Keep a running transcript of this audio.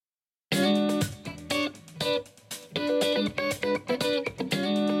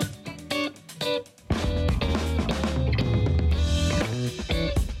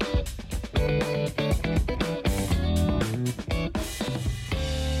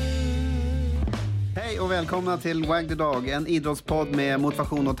Hej och välkomna till Wag the Dog, en idrottspodd med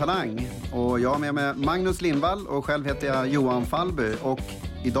motivation och talang. Och jag är med Magnus Lindvall och själv heter jag Johan Fallby. Och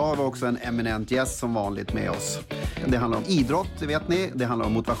idag var också en eminent gäst som vanligt med oss. Det handlar om idrott, det vet ni. Det handlar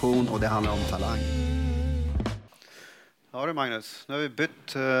om motivation och det handlar om talang. Ja du Magnus, nu har vi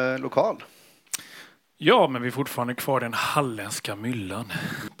bytt lokal. Ja, men vi är fortfarande kvar den halländska myllan.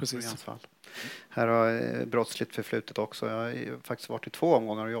 Precis. Här har brottsligt förflutet också. Jag har faktiskt varit i 2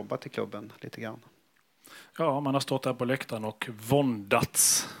 omgångar och jobbat i klubben lite grann. Ja, man har stått där på läktaren och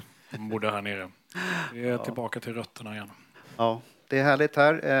våndats både här nere. Vi är tillbaka till rötterna igen. Ja, det är härligt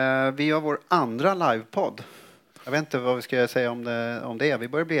här. Vi gör vår andra livepodd. Jag vet inte vad vi ska säga om det. Vi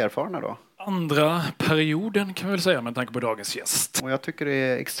börjar bli erfarna då. Andra perioden kan vi väl säga med tanke på dagens gäst. Och jag tycker det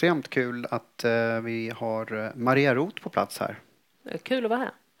är extremt kul att vi har Maria Roth på plats här. Det är kul att vara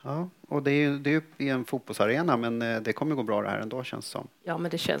här. Ja, och det är ju i en fotbollsarena, men det kommer gå bra det här ändå känns det som. Ja,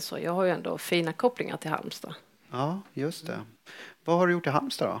 men det känns så. Jag har ju ändå fina kopplingar till Halmstad. Ja, just det. Vad har du gjort i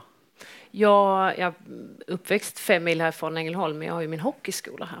Halmstad då? Jag är uppväxt 5 mil härifrån Ängelholm, men jag har ju min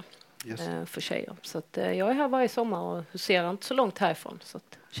hockeyskola här för tjejer. Så att, jag är här varje sommar och huserar inte så långt härifrån. Så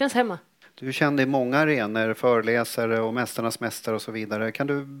att, känns hemma. Du kände i många arenor, föreläsare och mästarnas mästare och så vidare. Kan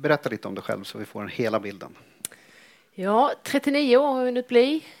du berätta lite om dig själv så vi får hela bilden? Ja, 39 år har jag hunnit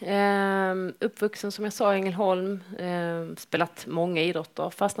bli. Uppvuxen som jag sa i Ängelholm. Spelat många idrotter.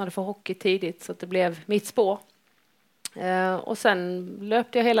 Fastnade för hockey tidigt så att det blev mitt spår. Och sen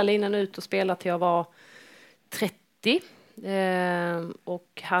löpte jag hela linan ut och spelade till jag var 30.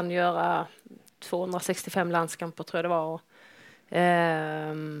 Och hann göra 265 landskamper tror jag det var.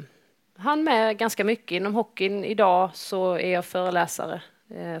 Han med ganska mycket inom hockeyn. Idag så är jag föreläsare.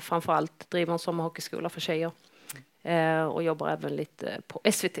 Framförallt driver en sommarhockeyskola för tjejer. Och jobbar även lite på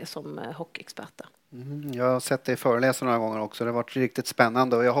SVT som hockeyexperter. Jag har sett dig föreläsa några gånger också. Det har varit riktigt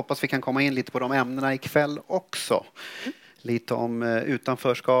spännande och jag hoppas vi kan komma in lite på de ämnena ikväll också. Lite om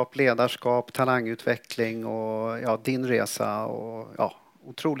utanförskap, ledarskap, talangutveckling och din resa. Och,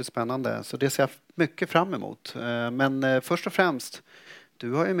 otroligt spännande. Så det ser jag mycket fram emot. Men först och främst,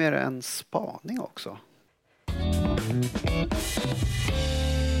 du har ju med en spaning också.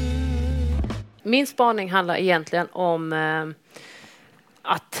 Min spaning handlar egentligen om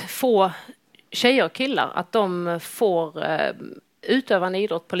att få tjejer och killar, att de får utöva en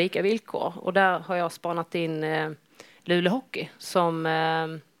idrott på lika villkor. Och där har jag spanat in Luleå Hockey som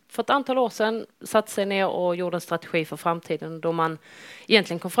för ett antal år sedan satte sig ner och gjorde en strategi för framtiden. Då man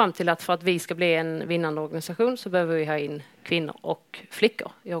egentligen kom fram till att för att vi ska bli en vinnande organisation så behöver vi ha in kvinnor och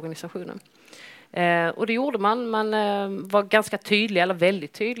flickor i organisationen. Och det gjorde man. Man var ganska tydliga, eller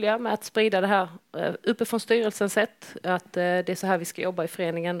väldigt tydliga med att sprida det här uppifrån styrelsens sätt. Att det är så här vi ska jobba i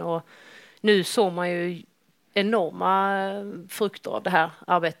föreningen. Och nu såg man ju enorma frukter av det här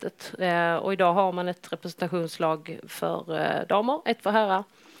arbetet. Och idag har man ett representationslag för damer, ett för herrar.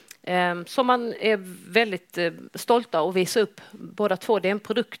 Som man är väldigt stolta att visa upp. Båda två, det är en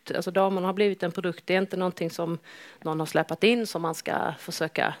produkt. Alltså damerna har blivit en produkt. Det är inte någonting som någon har släpat in som man ska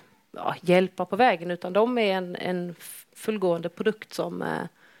försöka hjälpa på vägen, utan de är en fullgående produkt som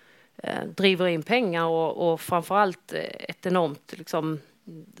driver in pengar och framförallt ett enormt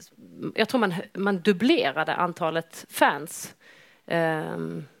jag tror man dubblerade antalet fans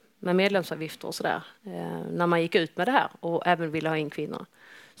med medlemsavgifter och sådär när man gick ut med det här och även ville ha in kvinnor.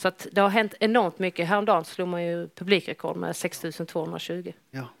 Så att det har hänt enormt mycket. Häromdagen slog man ju publikrekord med 6220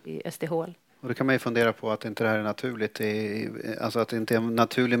 i SDHL. Och då kan man ju fundera på att inte det här är naturligt, alltså att det inte är en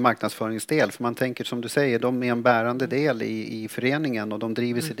naturlig marknadsföringsdel. För man tänker som du säger, de är en bärande del i föreningen och de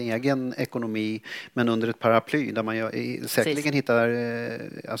driver sin egen ekonomi men under ett paraply där man säkerligen hittar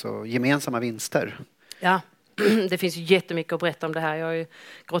gemensamma vinster. Ja, det finns ju jättemycket att berätta om det här. Jag har ju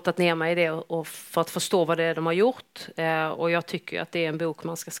grottat ner mig i det och för att förstå vad det är de har gjort. Och jag tycker att det är en bok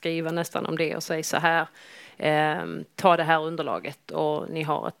man ska skriva nästan om det och säga så här. Ta det här underlaget och ni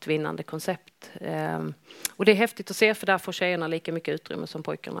har ett vinnande koncept. Och det är häftigt att se för där får tjejerna lika mycket utrymme som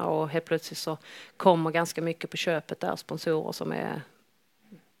pojkarna och helt plötsligt så kommer ganska mycket på köpet där sponsorer som är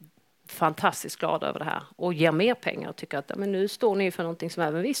fantastiskt glada över det här och ger mer pengar och tycker att men nu står ni för någonting som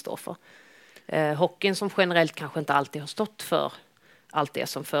även vi står för. Hockeyn som generellt kanske inte alltid har stått för allt det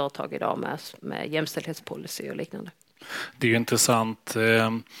som företag idag med jämställdhetspolicy och liknande. Det är ju intressant.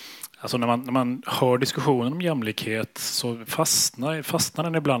 Alltså när man hör diskussionen om jämlikhet så fastnar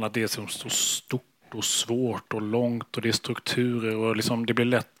den ibland att det är så stort och svårt och långt och det är strukturer och liksom det blir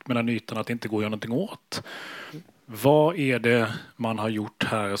lätt mellan ytan att det inte går att göra någonting åt. Vad är det man har gjort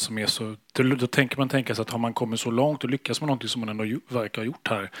här som är så... Då tänker man sig att har man kommit så långt och lyckas med någonting som man ändå verkar ha gjort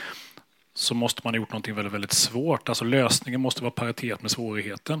här, så måste man ha gjort någonting väldigt, väldigt svårt. Alltså lösningen måste vara paritet med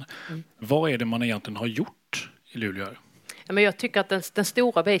svårigheten. Vad är det man egentligen har gjort i Luleå? Ja, men jag tycker att den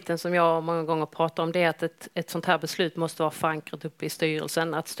stora biten som jag många gånger pratar om, det är att ett sånt här beslut måste vara förankrat uppe i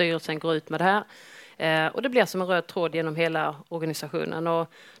styrelsen. Att styrelsen går ut med det här. Och det blir som en röd tråd genom hela organisationen.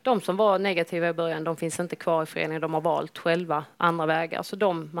 Och de som var negativa i början, de finns inte kvar i föreningen. De har valt själva andra vägar. Så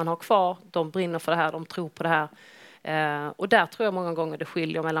de man har kvar, de brinner för det här, de tror på det här. Och där tror jag många gånger det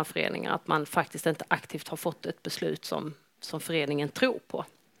skiljer mellan föreningar. Att man faktiskt inte aktivt har fått ett beslut som föreningen tror på.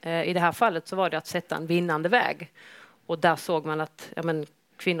 I det här fallet så var det att sätta en vinnande väg. Och där såg man att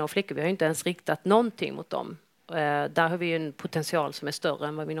kvinnor och flickor, vi har inte ens riktat någonting mot dem. Där har vi ju en potential som är större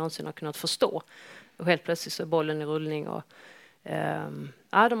än vad vi någonsin har kunnat förstå. Och helt plötsligt så är bollen i rullning. Och,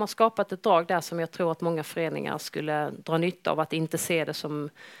 de har skapat ett drag där som jag tror att många föreningar skulle dra nytta av. Att inte se det som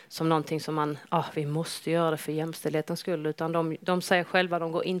någonting som vi måste göra det för jämställdhetens skull. Utan de säger själva,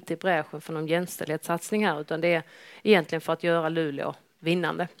 de går inte i bräschen för någon jämställdhetssatsning här. Utan det är egentligen för att göra Luleå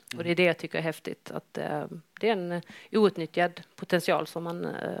vinnande. Och det är det jag tycker är häftigt. Att det är en outnyttjad potential som man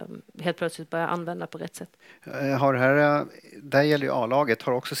helt plötsligt börjar använda på rätt sätt. Där gäller ju A-laget.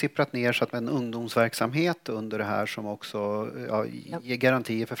 Har också sipprat ner så att en ungdomsverksamhet under det här som också ger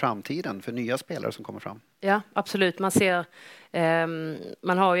garantier för framtiden för nya spelare som kommer fram. Ja, absolut. Man ser,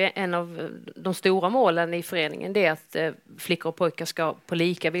 man har ju en av de stora målen i föreningen, det är att flickor och pojkar ska på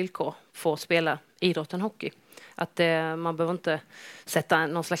lika villkor få spela idrotten hockey. Att man behöver inte sätta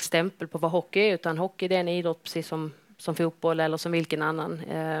någon slags stämpel på vad hockey är, utan hockey det är en idrott precis som fotboll eller som vilken annan.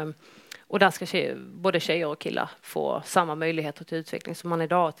 Och där ska både tjejer och killar få samma möjligheter till utveckling. Så man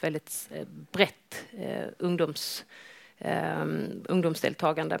idag har ett väldigt brett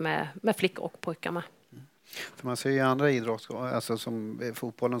ungdomsdeltagande med flickor och pojkar med. För man ser ju andra idrotter, alltså som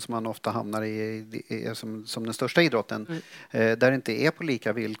fotbollen som man ofta hamnar i som den största idrotten, där det inte är på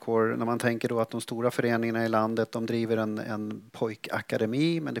lika villkor. När man tänker då att de stora föreningarna i landet, de driver en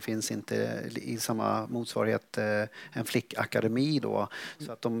pojkakademi, men det finns inte i samma motsvarighet en flickakademi då.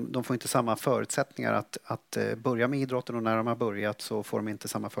 Så att de får inte samma förutsättningar att börja med idrotten, och när de har börjat så får de inte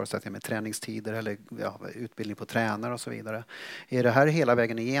samma förutsättningar med träningstider eller utbildning på tränare och så vidare. Är det här hela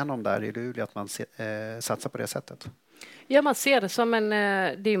vägen igenom där i Luleå att man satsar på det sättet? Ja, man ser det som det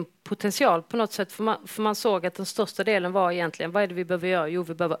är en potential på något sätt. För man såg att den största delen var egentligen, vad är det vi behöver göra? Jo,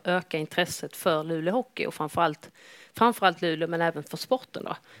 vi behöver öka intresset för Luleå hockey och framförallt Luleå, men även för sporten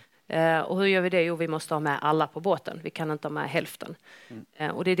då. Och hur gör vi det? Jo, vi måste ha med alla på båten. Vi kan inte ha med hälften.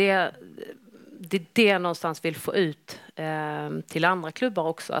 Och det är det jag någonstans vill få ut till andra klubbar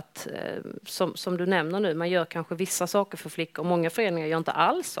också. Att, som du nämner nu, man gör kanske vissa saker för flickor. Många föreningar gör inte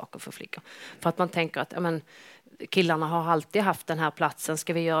alls saker för flickor. För att man tänker att killarna har alltid haft den här platsen.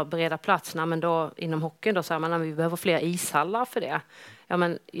 Ska vi bereda platserna? Men då inom hockeyn då säger man att vi behöver fler ishallar för det. Ja,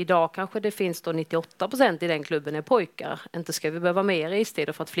 men idag kanske det finns då 98% i den klubben är pojkar. Inte ska vi behöva mer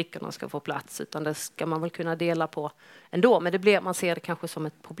istider för att flickorna ska få plats, utan det ska man väl kunna dela på ändå. Men man ser det kanske som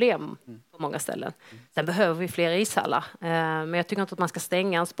ett problem på många ställen. Sen behöver vi fler ishallar. Men jag tycker inte att man ska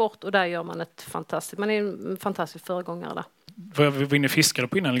stänga en sport, och där gör man man är en fantastisk föregångare där. Vad jag var inne och fiskade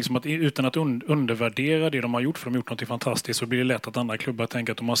på innan, liksom att utan att undervärdera det de har gjort, för de har gjort något fantastiskt, så blir det lätt att andra klubbar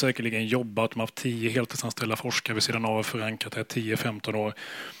tänker att de har säkerligen jobbat, de har haft 10 heltidsanställda forskare vid sidan av förankrat det 10-15 år.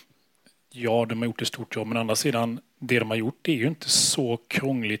 Ja, de har gjort ett stort jobb, men å andra sidan, det de har gjort är ju inte så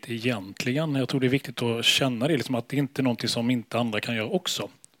krångligt egentligen. Jag tror det är viktigt att känna det, liksom att det inte är någonting som inte andra kan göra också.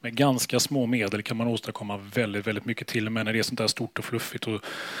 Med ganska små medel kan man åstadkomma väldigt, väldigt mycket, till och med när det är sånt där stort och fluffigt och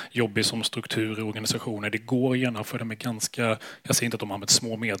jobbigt som struktur i organisationer. Det går gärna för det med ganska, jag säger inte att de har använt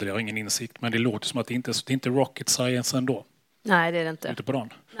små medel, jag har ingen insikt, men det låter som att det är inte rocket science ändå. Nej, det är det inte. Ute på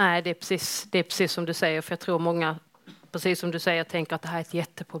dagen. Nej, det är precis som du säger, för jag tror många, precis som du säger, tänker att det här är ett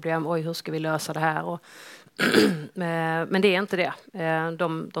jätteproblem. Oj, hur ska vi lösa det här? Men det är inte det.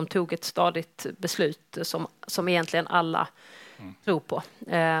 De tog ett stadigt beslut som egentligen alla tror på.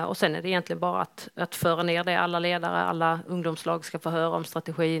 Och sen är det egentligen bara att föra ner det. Alla ledare, alla ungdomslag ska få höra om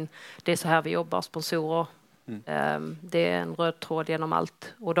strategin. Det är så här vi jobbar, sponsorer. Det är en röd tråd genom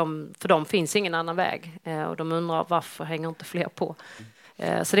allt. Och för dem finns ingen annan väg. Och de undrar varför hänger inte fler på.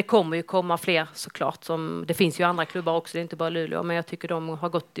 Så det kommer ju komma fler såklart. Det finns ju andra klubbar också, det är inte bara Luleå. Men jag tycker de har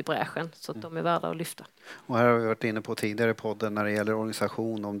gått i bräschen, så att de är värda att lyfta. Och här har vi varit inne på tidigare i podden när det gäller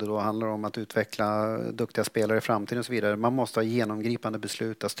organisation, om det då handlar om att utveckla duktiga spelare i framtiden och så vidare. Man måste ha genomgripande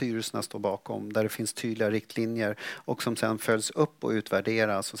beslut där styrelserna står bakom, där det finns tydliga riktlinjer och som sedan följs upp och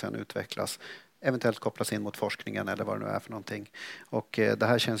utvärderas och sedan utvecklas. Eventuellt kopplas in mot forskningen eller vad det nu är för någonting. Och det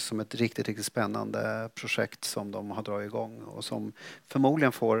här känns som ett riktigt, riktigt spännande projekt som de har dragit igång och som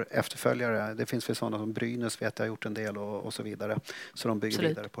förmodligen får efterföljare. Det finns väl sådana som Brynäs vet jag har gjort en del och så vidare. Så de bygger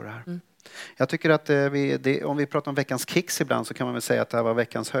vidare på det här. Jag tycker att om vi pratar om veckans kicks ibland så kan man väl säga att det här var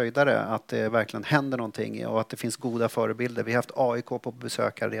veckans höjdare. Att det verkligen händer någonting och att det finns goda förebilder. Vi har haft AIK på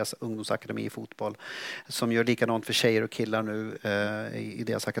besök här, deras ungdomsakademi i fotboll, som gör likadant för tjejer och killar nu i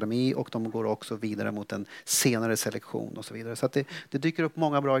deras akademi, och de går också vidare mot en senare selektion och så vidare. Så att det dyker upp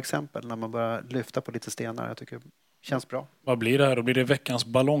många bra exempel när man börjar lyfta på lite stenar. Jag tycker känns bra. Vad blir det här? Då blir det veckans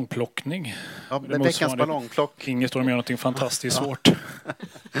ballongplockning. Ja, veckans ballongplock. Ingen står med någonting fantastiskt svårt.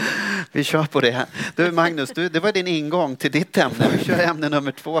 Vi kör på det. Du Magnus, det var din ingång till ditt ämne. Vi kör ämne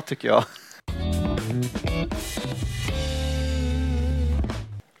nummer 2 tycker jag.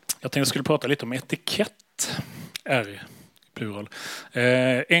 Jag tänkte jag skulle prata lite om etikett. R. Plural.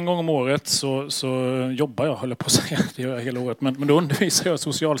 En gång om året så jobbar jag, håller på att säga, det gör jag hela året, men då undervisar jag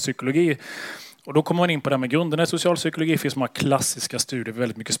socialpsykologi. Och då kommer man in på det här med grunderna i socialpsykologi. Det finns många klassiska studier,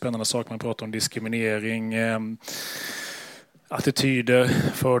 väldigt mycket spännande saker. Man pratar om diskriminering, attityder,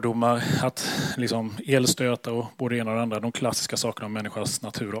 fördomar, att liksom elstötar och både det ena och det andra. De klassiska sakerna om människans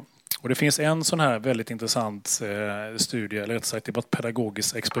natur då. Och det finns en sån här väldigt intressant studie, eller rätt sagt det var ett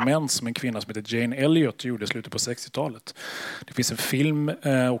pedagogiskt experiment som en kvinna som heter Jane Elliot gjorde i slutet på 60-talet. Det finns en film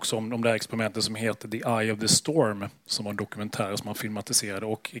också om det här experimentet som heter The Eye of the Storm, som var en dokumentär som man filmatiserade,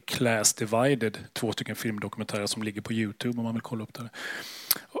 och Class Divided, 2 stycken filmdokumentärer som ligger på YouTube om man vill kolla upp det.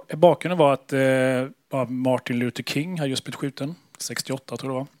 Bakgrunden var att Martin Luther King har just blivit skjuten, 68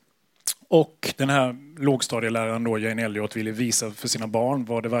 tror jag det var. Och den här lågstadieläraren då, Jane Elliot, ville visa för sina barn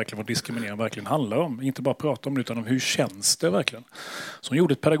vad det verkligen var diskriminering verkligen handlar om. Inte bara prata om det utan om hur känns det verkligen. Så hon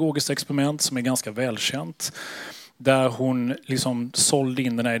gjorde ett pedagogiskt experiment som är ganska välkänt. Där hon liksom sålde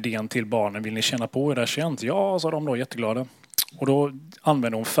in den här idén till barnen. Vill ni känna på hur det här känns? Ja, sa de då, jätteglada. Och då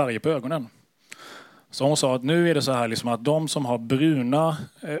använde hon färger på ögonen. Så hon sa att nu är det så här liksom att de som har bruna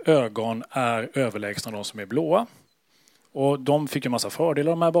ögon är överlägsna de som är blåa. Och de fick en massa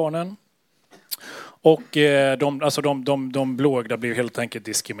fördelar, de här barnen. Och de blåögda blev helt enkelt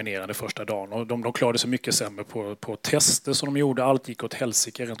diskriminerade första dagen. Och de klarade sig mycket sämre på tester som de gjorde. Allt gick åt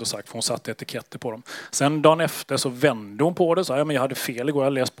helsike rent och sagt, för hon satte etiketter på dem. Sen dagen efter så vände hon på det. Så men jag hade fel igår,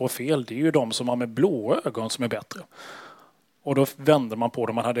 jag läste på fel. Det är ju de som har med blåa ögon som är bättre. Och då vände man på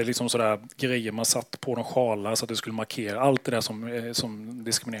dem. Man hade liksom sådär grejer man satt på de sjalar så att det skulle markera allt det där som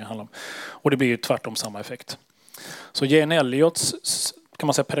diskriminering handlar om. Och det blir ju tvärtom samma effekt. Så Jane Elliots, kan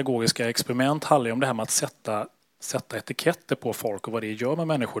man säga, pedagogiska experiment handlar ju om det här med att sätta etiketter på folk och vad det gör med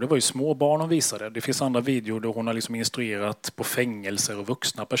människor. Det var ju små barn hon visade. Det finns andra videor där hon har liksom instruerat på fängelser och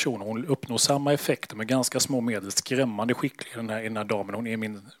vuxna personer. Hon uppnår samma effekter med ganska små medel. Skrämmande skicklig den här damen. Hon är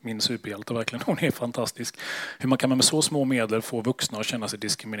min superhjälte verkligen. Hon är fantastisk. Hur man kan med så små medel få vuxna att känna sig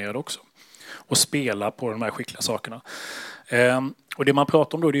diskriminerade också. Och spela på de här skickliga sakerna. Och det man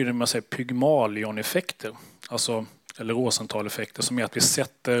pratar om då är det man säger Pygmalion-effekter. Alltså eller Rosenthal-effekter, som är att vi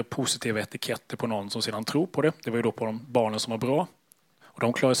sätter positiva etiketter på någon som sedan tror på det. Det var ju då på de barnen som var bra. Och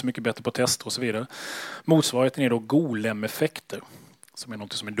de klarar sig mycket bättre på tester och så vidare. Motsvarigheten är då Golem-effekter, som är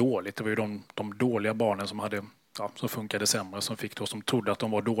något som är dåligt. Det var ju de dåliga barnen som funkade sämre, som trodde att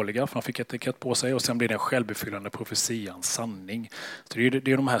de var dåliga för de fick etikett på sig, och sen blir det en självbefyllande profetian sanning. Så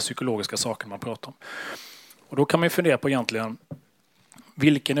det är de här psykologiska sakerna man pratar om. Och då kan man ju fundera på egentligen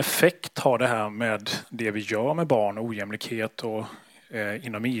vilken effekt har det här med det vi gör med barn och ojämlikhet och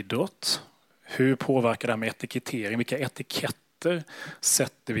inom idrott? Hur påverkar det här med etikettering? Vilka etiketter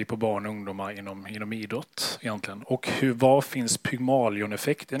sätter vi på barn och ungdomar inom idrott egentligen? Och var finns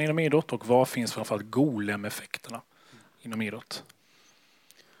Pygmalion-effekten inom idrott och var finns framförallt Golem-effekterna inom idrott?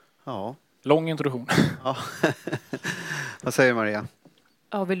 Ja. Lång introduktion. Ja. Vad säger Maria?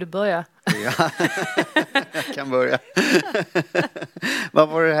 Ja, vill du börja? Ja, jag kan börja. Vad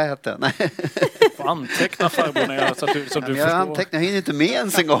var det här hette? Nej. Får anteckna farbror när jag, så du förstår. Jag antecknar, jag hinner inte med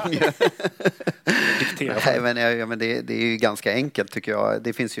ens en gång. Nej, men det är ju ganska enkelt tycker jag.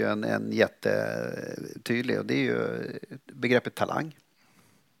 Det finns ju en jättetydlig, och det är ju begreppet talang.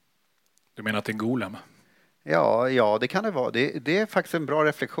 Du menar att det är golem? Ja, det kan det vara. Det är faktiskt en bra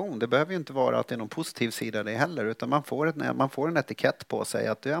reflektion. Det behöver ju inte vara att det är någon positiv sida det heller, utan man får en etikett på sig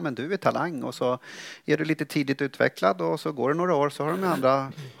att men du är talang, och så är du lite tidigt utvecklad och så går det några år så har de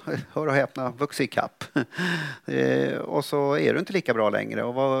andra, hör och häpna, vuxit ikapp. Och så är du inte lika bra längre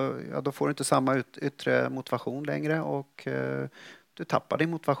och då får du inte samma yttre motivation längre, och du tappar din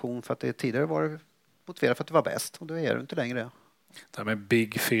motivation för att det tidigare var motiverat för att du var bäst, och då är du inte längre. Det här med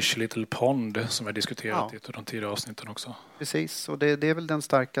Big Fish Little Pond som vi diskuterat i ett av de tidigare avsnitten också. Precis, och det är väl den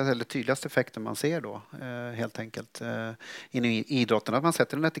starkaste eller tydligaste effekten man ser då helt enkelt inom idrotten, att man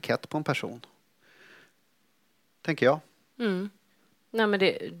sätter en etikett på en person. Tänker jag. Mm. Nej,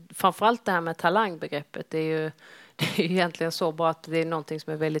 men framförallt det här med talangbegreppet, det är ju det är egentligen så bra att det är någonting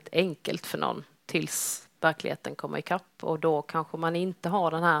som är väldigt enkelt för någon tills verkligheten kommer ikapp, och då kanske man inte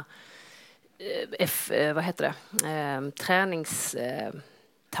har den här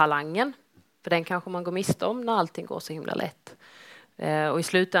träningstalangen, för den kanske man går miste om när allting går så himla lätt. Och i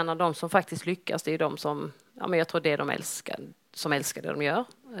slutändan, de som faktiskt lyckas, det är de som, men jag tror det är de som älskar det de gör,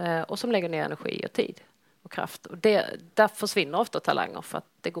 och som lägger ner energi och tid och kraft. Och där försvinner ofta talanger för att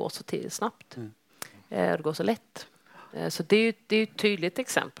det går så snabbt. Det går så lätt. Så det är ett tydligt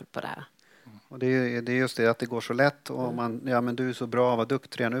exempel på det här. Och det är just det att det går så lätt och men du är så bra, vad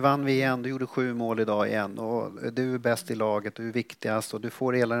duktig. Nu vann vi igen, du gjorde 7 mål idag igen och du är bäst i laget, du är viktigast och du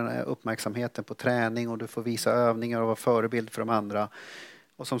får hela den här uppmärksamheten på träning och du får visa övningar och vara förebild för de andra.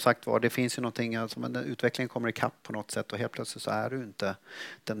 Och som sagt var, det finns ju någonting, alltså, men utvecklingen kommer ikapp på något sätt och helt plötsligt så är du inte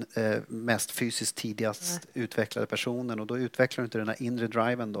den mest fysiskt tidigast utvecklade personen och då utvecklar du inte den här inre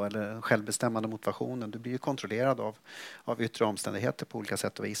driven då, eller den självbestämmande motivationen. Du blir ju kontrollerad av yttre omständigheter på olika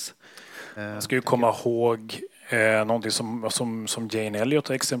sätt och vis. Man ska ju komma ihåg någonting som Jane Elliott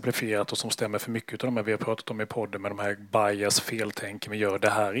har exemplifierat och som stämmer för mycket av de här vi har pratat om i podden med de här bias, feltänken vi gör. Det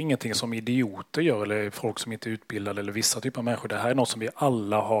här är ingenting som idioter gör eller folk som inte är utbildade eller vissa typer av människor. Det här är något som vi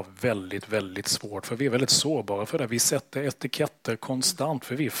alla har väldigt, väldigt svårt för. Vi är väldigt sårbara för det. Vi sätter etiketter konstant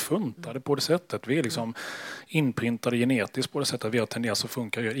för vi är funtade på det sättet. Vi är liksom inprintade genetiskt på det sättet. Vi har tendens att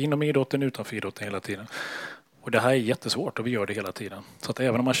funka inom idrotten, utanför idrotten hela tiden. Och det här är jättesvårt och vi gör det hela tiden. Så att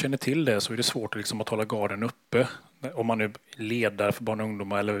även om man känner till det så är det svårt liksom att hålla garden uppe. Om man nu leder för barn och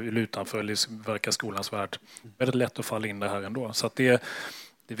ungdomar eller utanför eller verkar skolans värld. Väldigt lätt att falla in det här ändå. Så att det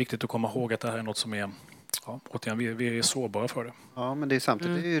är viktigt att komma ihåg att det här är något som är, återigen, vi är sårbara för det. Ja, men det är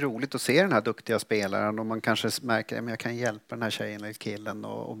samtidigt det är ju roligt att se den här duktiga spelaren och man kanske märker att jag kan hjälpa den här tjejen eller killen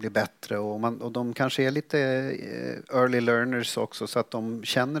och bli bättre och de kanske är lite early learners också så att de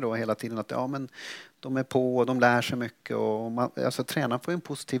känner då hela tiden att men de är på och de lär sig mycket och alltså tränaren får en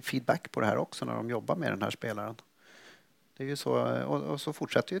positiv feedback på det här också när de jobbar med den här spelaren. Det är ju så, och så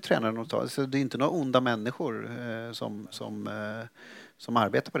fortsätter ju tränaren att ta. Så det är inte några onda människor som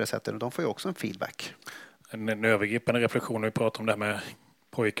arbetar på det sättet och de får ju också en feedback. En övergripande reflektion när vi pratar om det här med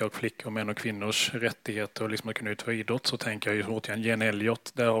pojkar och flickor och män och kvinnors rättigheter och liksom att kunna utföra idrott så tänker jag ju återigen Jane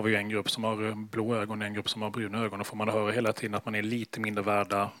Elliott. Där har vi en grupp som har blå ögon och en grupp som har bruna ögon och får man höra hela tiden att man är lite mindre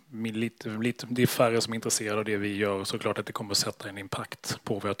värda. Det är färre som är intresserade av det vi gör så klart att det kommer att sätta en impact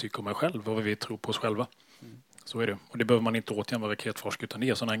på vad jag tycker om mig själv och vad vi tror på oss själva. Så är det. Och det behöver man inte återigen vara raketforskare utan det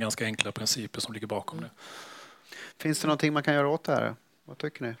är sådana ganska enkla principer som ligger bakom det. Finns det någonting man kan göra åt det här? Vad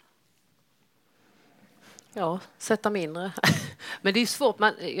tycker ni? Ja, sätta mindre. Men det är svårt.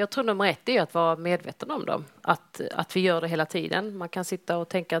 Jag tror nummer 1 är att vara medveten om dem. Att vi gör det hela tiden. Man kan sitta och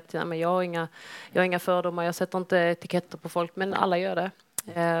tänka att jag har inga fördomar, jag sätter inte etiketter på folk, men alla gör det.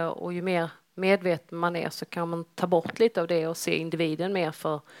 Och ju mer medveten man är så kan man ta bort lite av det och se individen mer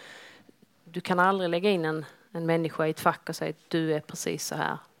för du kan aldrig lägga in en människa i ett fack och säga att du är precis så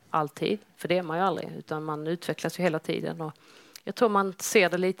här alltid. För det är man ju aldrig, utan man utvecklas ju hela tiden. Och jag tror man ser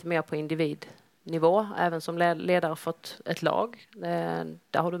det lite mer på individnivå, även som ledare för ett lag.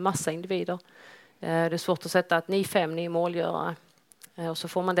 Där har du massa individer. Det är svårt att sätta att ni 5, ni är målgörare. Och så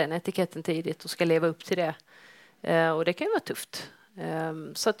får man den etiketten tidigt och ska leva upp till det. Och det kan ju vara tufft.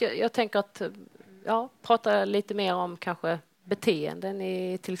 Så att jag tänker att prata lite mer om kanske beteenden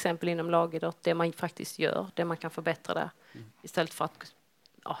till exempel inom lagidrott, det man faktiskt gör, det man kan förbättra där istället för att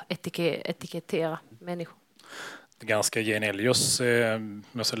etikettera människor. Det ganska Jane Elliotts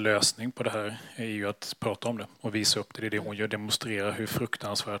lösning på det här är ju att prata om det och visa upp det. Det är det hon gör, demonstrera hur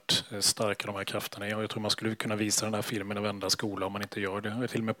fruktansvärt starka de här krafterna är. Och jag tror man skulle kunna visa den här filmen i varenda skola om man inte gör det.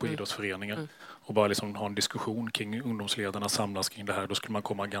 Till och med på idrottsföreningar. Och bara liksom ha en diskussion kring ungdomsledarna samlas kring det här. Då skulle man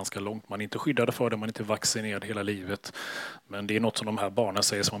komma ganska långt. Man är inte skyddade för det, man är inte vaccinerad hela livet. Men det är något som de här barnen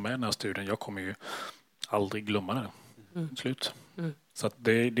säger som var med i den här studien. Jag kommer ju aldrig glömma det. Slut. Så att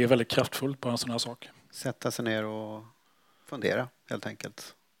det är väldigt kraftfullt på en sån här sak. Sätta sig ner och fundera helt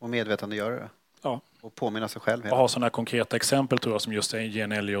enkelt. Och medvetandegöra det. Ja. Och påminna sig själv. Och ha sådana här konkreta exempel tror jag som just är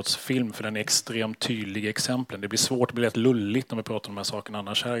Jane Elliots film för den är extremt tydliga exemplen. Det blir svårt, det blir lätt lulligt när vi pratar om de här sakerna.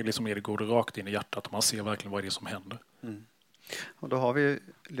 Annars här liksom är det går rakt in i hjärtat och man ser verkligen vad det är som händer. Och då har vi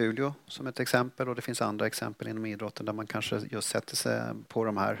Luleå som ett exempel och det finns andra exempel inom idrotten där man kanske just sätter sig på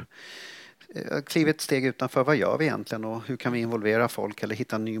de här klivit ett steg utanför. Vad gör vi egentligen och hur kan vi involvera folk eller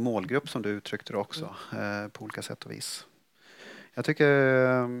hitta en ny målgrupp som du uttryckte det också på olika sätt och vis. Jag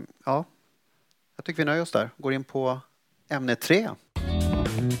tycker vi nöjer oss där. Går in på ämne 3.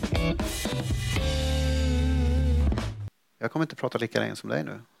 Jag kommer inte prata lika länge som dig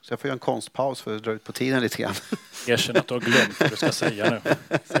nu. Så jag får göra en konstpaus för att dra ut på tiden lite grann. Erkänn att du har glömt vad du ska säga nu.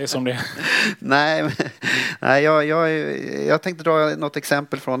 Säg som det. Nej, jag tänkte dra något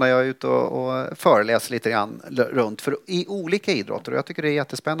exempel från när jag är ute och föreläser lite grann runt för i olika idrotter. Och jag tycker det är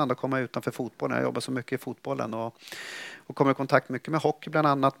jättespännande att komma utanför fotbollen. Jag jobbar så mycket i fotbollen och kommer i kontakt mycket med hockey bland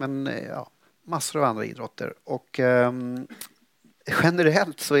annat, men massor av andra idrotter. Och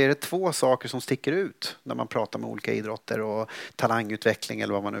generellt så är det 2 saker som sticker ut när man pratar med olika idrotter och talangutveckling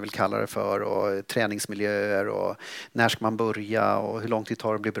eller vad man nu vill kalla det för och träningsmiljöer och när ska man börja och hur lång tid tar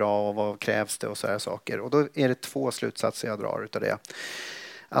det att bli bra och vad krävs det och så här saker. Och då är det 2 slutsatser jag drar utav det.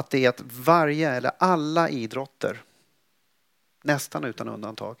 Att det är att varje eller alla idrotter nästan utan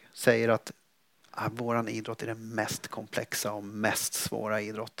undantag säger att våran idrott är den mest komplexa och mest svåra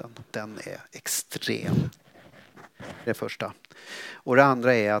idrotten. Den är extrem. Det första. Och det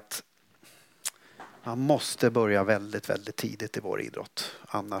andra är att man måste börja väldigt, väldigt tidigt i vår idrott.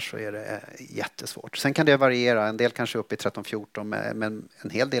 Annars så är det jättesvårt. Sen kan det variera. En del kanske upp i 13-14 men en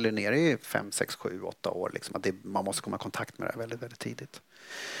hel del är nere i 5, 6, 7, 8 år. Liksom, att man måste komma i kontakt med det väldigt, väldigt tidigt.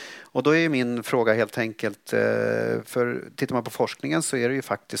 Och då är min fråga helt enkelt, för tittar man på forskningen så är det ju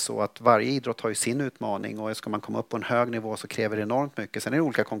faktiskt så att varje idrott har ju sin utmaning och ska man komma upp på en hög nivå så kräver det enormt mycket. Sen är det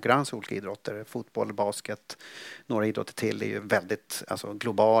olika konkurrens i olika idrotter. Fotboll, basket, några idrotter till är ju väldigt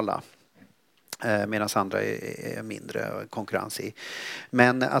globala. Medan andra är mindre konkurrens i.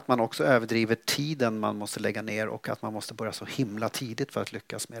 Men att man också överdriver tiden man måste lägga ner och att man måste börja så himla tidigt för att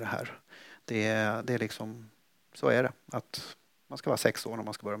lyckas med det här. Det är liksom, så är det. Att man ska vara 6 år när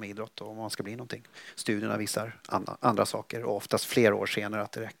man ska börja med idrott och om man ska bli någonting. Studierna visar andra saker och oftast flera år senare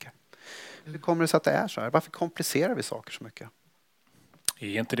att det räcker. Hur kommer det sig att det är så här? Varför komplicerar vi saker så mycket?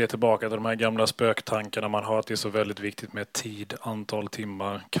 Är inte det tillbaka till de här gamla spöktankarna man har att det är så väldigt viktigt med tid, antal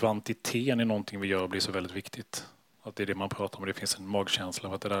timmar, kvantiteten i någonting vi gör blir så väldigt viktigt. Att det är det man pratar om och det finns en magkänsla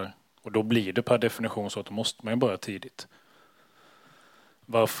för att det där. Och då blir det per definition så att då måste man ju börja tidigt.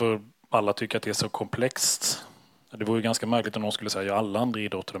 Varför alla tycker att det är så komplext? Det vore ju ganska märkligt om någon skulle säga att alla andra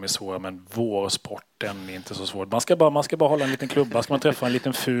idrotter de är svåra men vår sport den är inte så svår. Man ska bara hålla en liten klubba. Ska man träffa en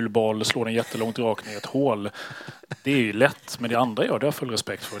liten ful boll och slå den jättelångt rakt ner i ett hål. Det är ju lätt, men det andra det har jag full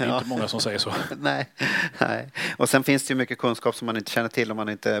respekt för. Det är inte många som säger så. Nej. Och sen finns det ju mycket kunskap som man inte känner till om man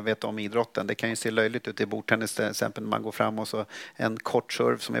inte vet om idrotten. Det kan ju se löjligt ut i bordtennis till exempel när man går fram och så en kort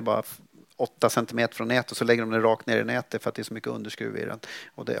serve som är bara 8 centimeter från nätet och så lägger de den rakt ner i nätet för att det är så mycket underskruv i den.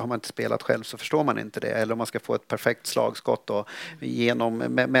 Och det har man inte spelat själv så förstår man inte det. Eller om man ska få ett perfekt slagskott och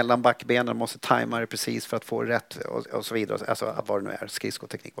mellan backbenen måste tajma det precis för att få rätt och så vidare. Alltså vad det nu är,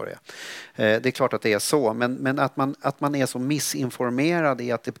 skridskoteknik vad det är. Det är klart att det är så. Men att man är så missinformerad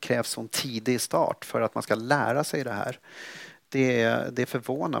i att det krävs sån tidig start för att man ska lära sig det här. Det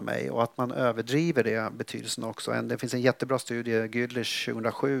förvånar mig och att man överdriver det betydelsen också. Det finns en jättebra studie, Güdlich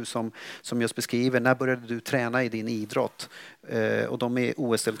 2007, som just beskriver när började du träna i din idrott? Och de är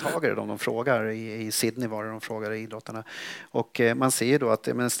OS-deltagare, de frågar i Sydney var det de frågar idrottarna. Och man ser då att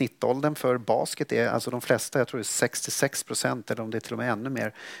snittåldern för basket är, alltså de flesta, jag tror det är 66% eller om det är till och med ännu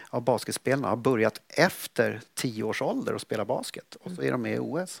mer av basketspelarna har börjat efter 10 års ålder att spela basket och så är de med i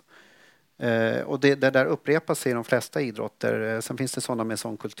OS. Och det där upprepas i de flesta idrotter. Sen finns det sådana med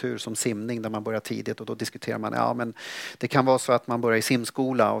sån kultur som simning där man börjar tidigt och då diskuterar man, men det kan vara så att man börjar i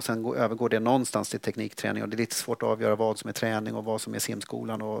simskola och sen övergår det någonstans till teknikträning och det är lite svårt att avgöra vad som är träning och vad som är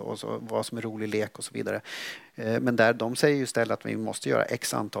simskolan och så, vad som är rolig lek och så vidare. Men de säger ju istället att vi måste göra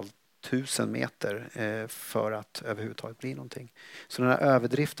x antal 1000 meter för att överhuvudtaget bli någonting. Så den här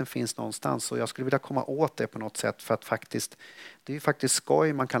överdriften finns någonstans och jag skulle vilja komma åt det på något sätt för att det är ju faktiskt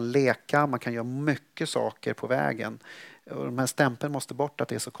skoj, man kan leka, man kan göra mycket saker på vägen. Och de här stämpeln måste bort att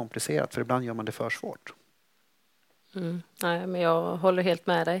det är så komplicerat för ibland gör man det för svårt. Nej, men jag håller helt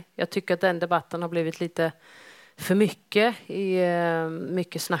med dig. Jag tycker att den debatten har blivit lite för mycket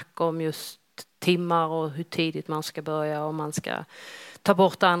mycket snack om just timmar och hur tidigt man ska börja och man ska ta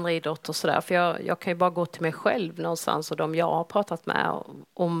bort andra idrotter och sådär. För jag kan ju bara gå till mig själv någonstans och de jag har pratat med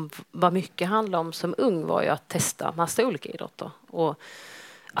om vad mycket handlar om som ung var ju att testa massa olika idrotter. Och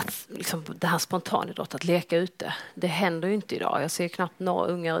att liksom, det här spontanidrott, att leka ute, det händer ju inte idag. Jag ser knappt några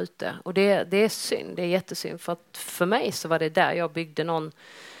ungar ute. Och det är synd, det är jättesynd. För att för mig så var det där jag byggde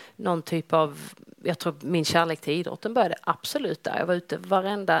någon typ av, jag tror min kärlek till idrotten började absolut där. Jag var ute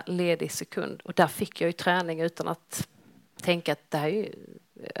varenda ledig sekund och där fick jag ju träning utan att tänka att det här är ju,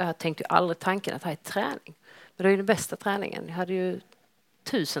 jag tänkte ju aldrig tanken att det här är träning. Men det är ju den bästa träningen. Jag hade ju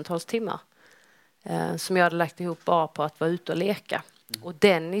tusentals timmar som jag hade lagt ihop bara på att vara ute och leka. Och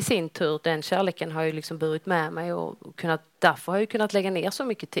den i sin tur, den kärleken har ju liksom burit med mig och därför har jag kunnat lägga ner så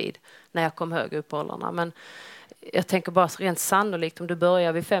mycket tid när jag kom högre upp på åldrarna. Men jag tänker bara rent sannolikt om du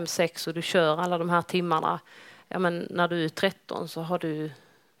börjar vid 5-6 och du kör alla de här timmarna, ja men när du är 13 så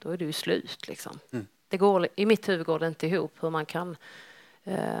då är du slut liksom. Det går, i mitt huvud går det inte ihop hur man kan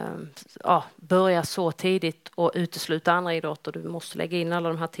börja så tidigt och utesluta andra idrotter. Du måste lägga in alla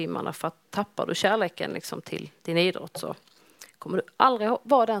de här timmarna, för att tappar du kärleken liksom till din idrott så kommer du aldrig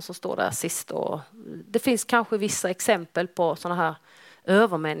vara den som står där sist. Och det finns kanske vissa exempel på sådana här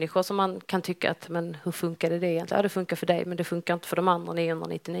övermänniskor som man kan tycka att, men hur funkar det egentligen? Ja, det funkar för dig, men det funkar inte för de andra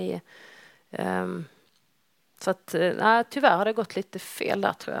 999. Så att, tyvärr har det gått lite fel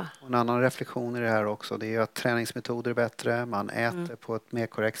där, tror jag. Och en annan reflektion i det här också, det är att träningsmetoder är bättre, man äter på ett mer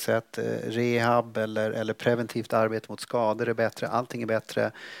korrekt sätt, rehab eller preventivt arbete mot skador är bättre, allting är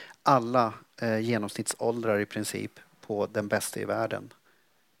bättre. Alla genomsnittsåldrar i princip på den bästa i världen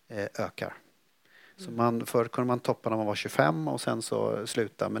ökar. Så förr kunde man toppa när man var 25 och sen så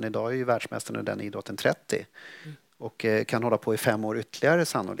sluta, men idag är ju världsmästaren i den idrotten 30. Och kan hålla på i 5 år ytterligare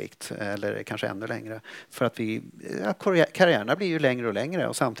sannolikt, eller kanske ännu längre. För att karriärerna blir ju längre och längre,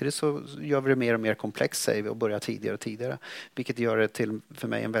 och samtidigt så gör vi det mer och mer komplext, säger vi, och börjar tidigare och tidigare. Vilket gör det till, för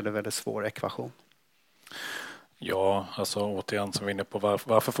mig, en väldigt, väldigt svår ekvation. Ja, alltså återigen som vi är inne på,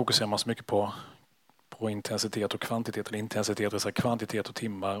 varför fokuserar man så mycket på intensitet och kvantitet, eller intensitet, kvantitet och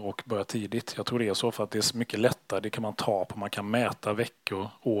timmar, och börja tidigt? Jag tror det är så för att det är så mycket lättare, det kan man ta på, man kan mäta veckor,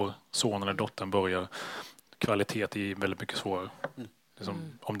 år, sonen eller dottern börjar. Kvalitet är väldigt mycket svårare.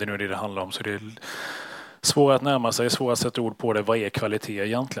 Om det nu är det handlar om, så det är svårare att närma sig, svårare att sätta ord på det. Vad är kvalitet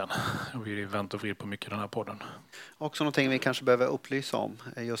egentligen? Och vi vänt och vrid på mycket i den här podden. Också någonting vi kanske behöver upplysa om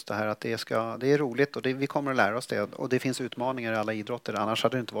är just det här att det är roligt, och vi kommer att lära oss det, och det finns utmaningar i alla idrotter, annars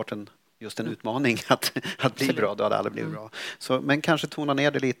hade det inte varit just en utmaning att bli bra, då hade alla blivit bra. Så, men kanske tona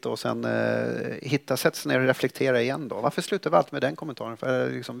ner det lite och sen sätta sig ner och reflektera igen då. Varför slutar vi alltid med den kommentaren?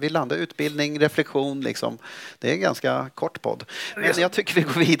 För liksom, vi landar utbildning, reflektion, liksom. Det är en ganska kort podd. Men jag tycker vi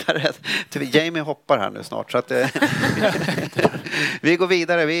går vidare. Jamie hoppar här nu snart, så att vi går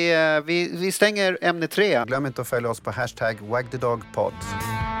vidare. Vi stänger ämne 3. Glöm inte att följa oss på #WagTheDogPod.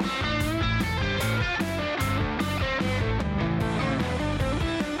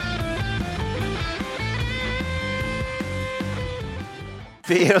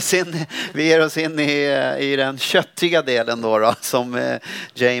 Vi ger oss in i den köttiga delen då som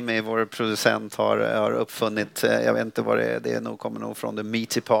Jamie, vår producent, har uppfunnit. Jag vet inte vad det är, kommer nog från the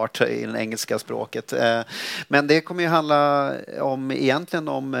meaty part i det engelska språket. Men det kommer ju handla egentligen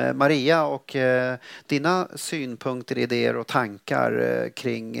om Maria och dina synpunkter, idéer och tankar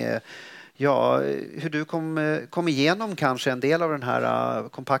kring hur du kom igenom kanske en del av den här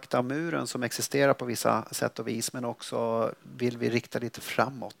kompakta muren som existerar på vissa sätt och vis, men också vill vi rikta lite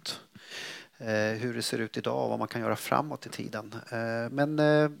framåt. Hur det ser ut idag och vad man kan göra framåt i tiden. Men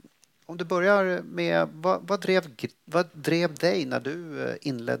om du börjar med, vad drev dig när du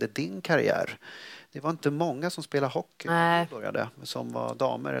inledde din karriär? Det var inte många som spelade hockey när du började, som var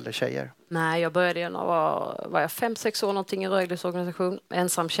damer eller tjejer. Nej, jag började när var jag 5-6 år någonting i Rögles organisation,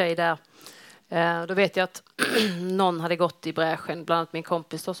 ensam tjej där. Då vet jag att någon hade gått i bräschen, bland annat min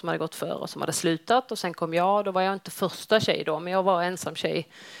kompis då, som hade gått för och som hade slutat, och sen kom jag. Då var jag inte första tjej då, men jag var ensam tjej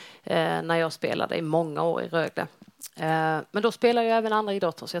när jag spelade i många år i Rögle. Men då spelade jag även andra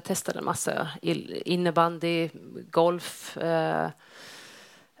idrotter, så jag testade en massa innebandy, golf,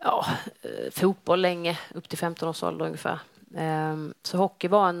 fotboll länge, upp till 15 års ålder ungefär. Så hockey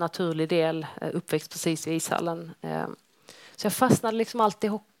var en naturlig del, uppväxt precis vid ishallen. Så jag fastnade liksom alltid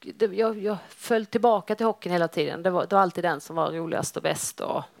i hockey. Jag föll tillbaka till hockeyn hela tiden. Det var alltid den som var roligast och bäst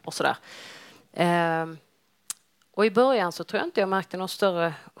och sådär. Och i början så tror jag inte jag märkte någon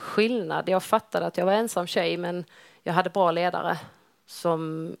större skillnad. Jag fattade att jag var ensam tjej, men jag hade bra ledare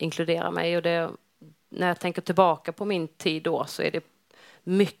som inkluderar mig. Och när jag tänker tillbaka på min tid då, så är det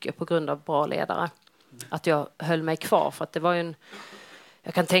mycket på grund av bra ledare. Att jag höll mig kvar, för att det var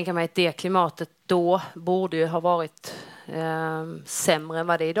jag kan tänka mig att det klimatet då borde ju ha varit sämre än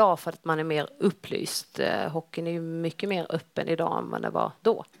vad det är idag, för att man är mer upplyst. Hockeyn är ju mycket mer öppen idag än vad det var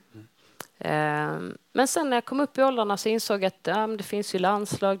då. Men sen när jag kom upp i åldrarna så insåg jag att det finns ju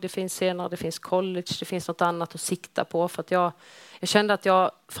landslag, det finns senare, det finns college, det finns något annat att sikta på. För att jag kände att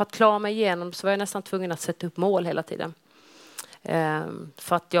för att klara mig igenom så var jag nästan tvungen att sätta upp mål hela tiden.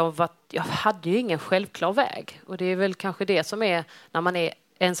 För att jag hade ju ingen självklar väg. Och det är väl kanske det som är när man är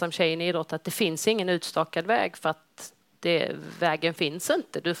ensam tjej i idrott, att det finns ingen utstakad väg, för att vägen finns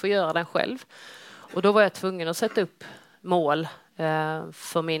inte. Du får göra den själv. Och då var jag tvungen att sätta upp mål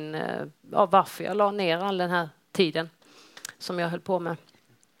för varför jag la ner all den här tiden. som jag höll på med.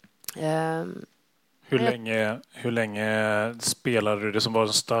 Hur länge spelade du det som var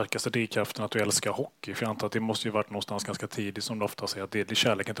den starkaste drivkraften att du älskar hockey? För jag antar att det måste ju varit någonstans ganska tidigt, som du ofta säger, att det är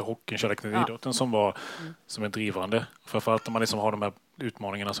kärleken till hockeyn, kärleken till idrotten som är drivande. Framförallt när man liksom har de här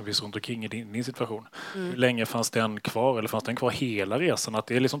utmaningarna som finns runt omkring i din situation. Hur länge fanns den kvar, eller fanns den kvar hela resan? Att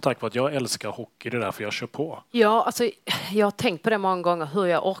det är liksom tack vare att jag älskar hockey, det är därför jag kör på. Ja, alltså, jag har tänkt på det många gånger hur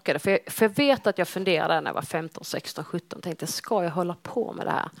jag orkade. För jag vet att jag funderade när jag var 15, 16, 17. Tänkte, ska jag hålla på med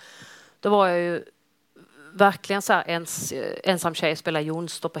det här? Då var jag ju verkligen så här ensam tjej, spelade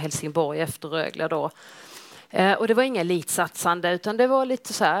Jonstorp på Helsingborg efter Rögle då. Och det var inga elitsatsande, utan det var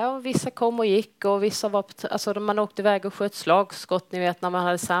lite så här, vissa kom och gick och vissa var, alltså man åkte iväg och sköt slagskott, ni vet, när man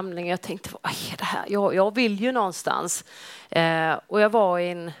hade samling. Jag tänkte, vad är det här? Jag vill ju någonstans. Och jag var i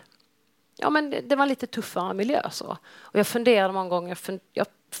en, men det var en lite tuffare miljö så. Och jag funderade många gånger, jag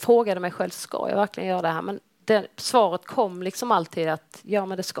frågade mig själv, ska jag verkligen göra det här? Men svaret kom liksom alltid att, ja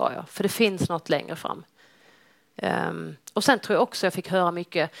men det ska jag, för det finns något längre fram. Och sen tror jag också jag fick höra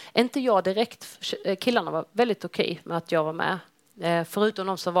mycket, inte jag direkt, killarna var väldigt okej med att jag var med. Förutom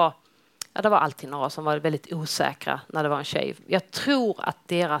de som var, det var alltid några som var väldigt osäkra när det var en tjej. Jag tror att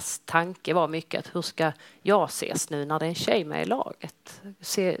deras tanke var mycket att hur ska jag ses nu när det är en tjej med i laget?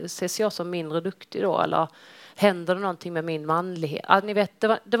 Ses jag som mindre duktig då, eller händer det någonting med min manlighet? Ni vet,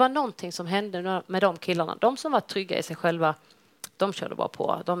 det var någonting som hände med de killarna. De som var trygga i sig själva, de körde bara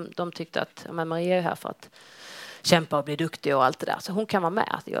på. De tyckte att Maria är här för att kämpa och bli duktig och allt det där. Så hon kan vara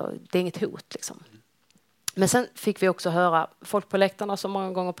med. Det är inget hot liksom. Men sen fick vi också höra folk på läktarna som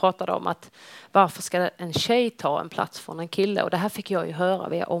många gånger pratade om att varför ska en tjej ta en plats från en kille? Och det här fick jag ju höra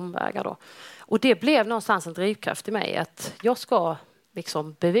via omvägar då. Och det blev någonstans en drivkraft i mig att jag ska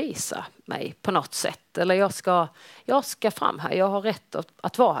liksom bevisa mig på något sätt. Eller jag ska fram här. Jag har rätt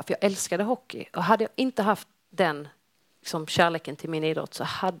att vara här för jag älskade hockey. Och hade jag inte haft den liksom, kärleken till min idrott så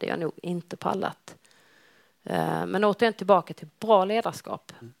hade jag nog inte pallat. Men återigen tillbaka till bra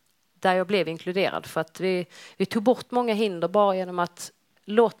ledarskap där jag blev inkluderad för att vi tog bort många hinder bara genom att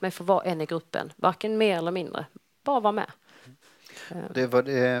låt mig få vara en i gruppen, varken mer eller mindre, bara vara med. Det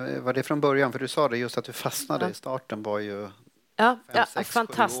var det från början, för du sa det just att du fastnade i starten var ju 5-6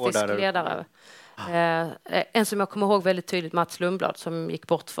 fantastisk ledare. En som jag kommer ihåg väldigt tydligt, Mats Lundblad, som gick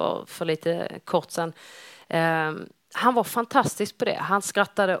bort för lite kort sedan. Han var fantastisk på det. Han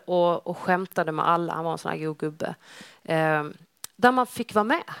skrattade och skämtade med alla. Han var en sån här god gubbe. Där man fick vara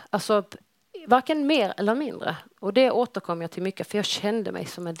med. Alltså, varken mer eller mindre. Och det återkom jag till mycket. För jag kände mig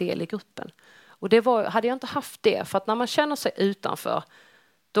som en del i gruppen. Och det hade jag inte haft det. För att när man känner sig utanför.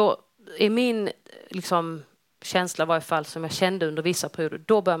 Då är min känsla var i fall som jag kände under vissa perioder.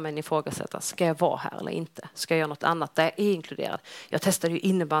 Då börjar man ifrågasätta. Ska jag vara här eller inte? Ska jag göra något annat där jag är inkluderad? Jag testade ju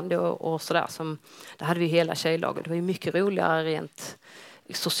innebandy och sådär. Där hade vi hela tjejlaget. Det var ju mycket roligare rent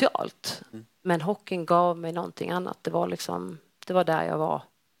socialt. Men hockeyn gav mig någonting annat. Det var där jag var.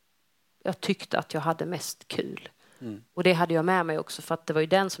 Jag tyckte att jag hade mest kul. Och det hade jag med mig också. För att det var ju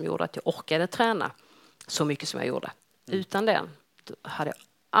den som gjorde att jag orkade träna så mycket som jag gjorde. Utan den hade jag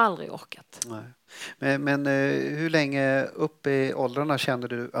aldrig orkat. Nej. Men hur länge upp i åldrarna kände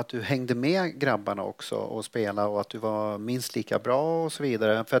du att du hängde med grabbarna också och spelade och att du var minst lika bra och så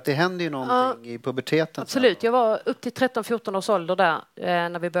vidare? För att det hände ju någonting i puberteten. Absolut, jag var upp till 13-14 års ålder där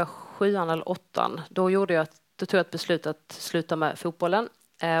när vi började 7:an eller 8:an. Då tog jag ett beslut att sluta med fotbollen.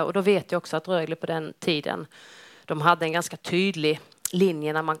 Och då vet jag också att Rögle på den tiden, de hade en ganska tydlig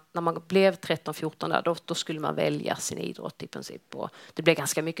linje när man blev 13-14 där, då skulle man välja sin idrott i princip. Och det blev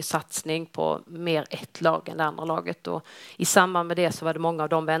ganska mycket satsning på mer ett lag än det andra laget. Och i samband med det så var det många av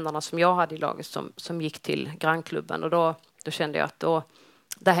de vännerna som jag hade i laget som gick till grannklubben. Och då kände jag att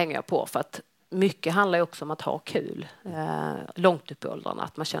där hänger jag på. För att mycket handlar ju också om att ha kul. Långt upp i åldrarna.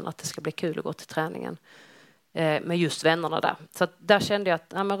 Att man känner att det ska bli kul att gå till träningen. Med just vännerna där. Så att där kände jag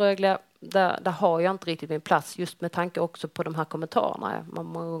att Rögle, där har jag inte riktigt min plats. Just med tanke också på de här kommentarerna man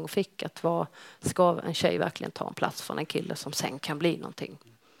många gånger fick. Att ska en tjej verkligen ta en plats från en kille som sen kan bli någonting?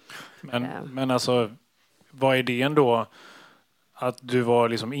 Men alltså, vad är det ändå att du var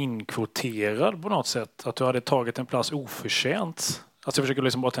liksom inkvoterad på något sätt? Att du hade tagit en plats oförtjänt? Alltså jag försöker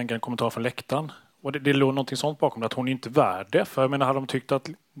liksom bara tänka en kommentar från läktaren. Och det låg någonting sånt bakom att hon är inte värd det. För jag menar, hade de tyckt att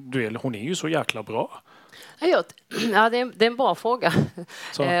hon är ju så jäkla bra. Ja, det är en bra fråga.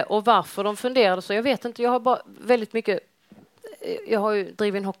 Och varför de funderade så, jag vet inte. Jag har bara väldigt mycket... Jag har ju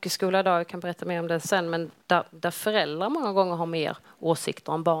drivit en hockeyskola idag, jag kan berätta mer om det sen. Men där föräldrar många gånger har mer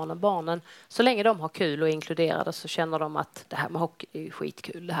åsikter om barnen. Barnen, så länge de har kul och är inkluderade så känner de att det här med hockey är ju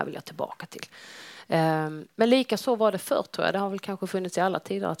skitkul. Det här vill jag tillbaka till. Men lika så var det förr, tror jag. Det har väl kanske funnits i alla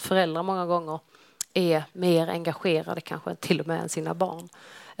tider att föräldrar många gånger är mer engagerade kanske till och med än sina barn.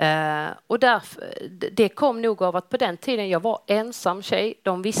 Och därför, det kom nog av att på den tiden jag var ensam tjej.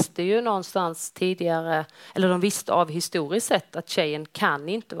 De visste ju någonstans tidigare, eller de visste av historiskt sett att tjejen kan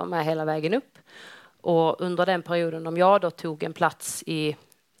inte vara med hela vägen upp. Och under den perioden om jag då tog en plats i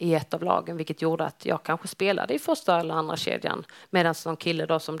ett av lagen, vilket gjorde att jag kanske spelade i första eller andra kedjan, medan någon kille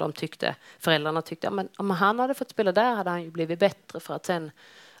då som föräldrarna tyckte men om han hade fått spela där hade han ju blivit bättre för att sen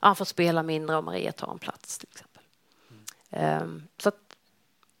han får spela mindre och Maria tar en plats till exempel. Så att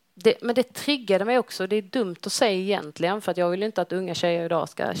men det triggade mig också. Det är dumt att säga egentligen för att jag vill inte att unga tjejer idag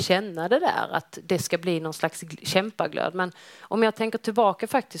ska känna det där att det ska bli någon slags kämpaglöd. Men om jag tänker tillbaka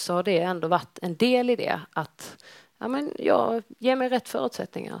faktiskt så har det ändå varit en del i det att jag ger mig rätt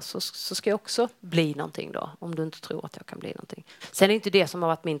förutsättningar så ska jag också bli någonting då om du inte tror att jag kan bli någonting. Sen är det inte det som har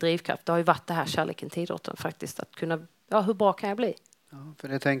varit min drivkraft. Det har ju varit det här kärleken till idrotten faktiskt att kunna, hur bra kan jag bli? Ja, för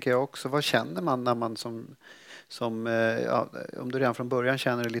det tänker jag också. Vad känner man när man om du redan från början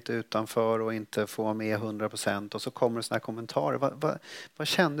känner dig lite utanför och inte får med 100% och så kommer det såna här kommentarer. Vad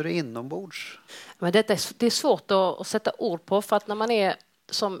känner du inombords? Men det är svårt att sätta ord på för att när man är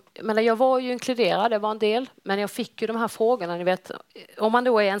jag var ju inkluderad, det var en del, men jag fick ju de här frågorna, ni vet, om man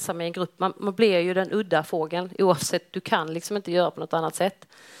då är ensam i en grupp, man blir ju den udda fågeln oavsett, du kan liksom inte göra på något annat sätt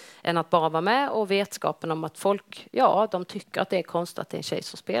än att bara vara med och vetskapen om att folk, de tycker att det är konstigt att det är en tjej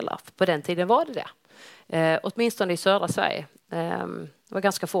som spelar. På den tiden var det. Åtminstone i södra Sverige. Det var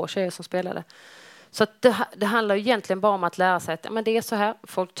ganska få tjejer som spelade. Så att det handlar ju egentligen bara om att lära sig att men det är så här.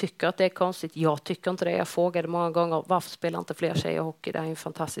 Folk tycker att det är konstigt. Jag tycker inte det. Jag frågade många gånger varför spelar inte fler tjejer hockey? Det är en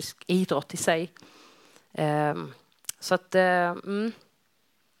fantastisk idrott i sig. Så att...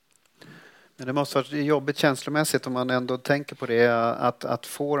 Men det måste vara jobbigt känslomässigt om man ändå tänker på det att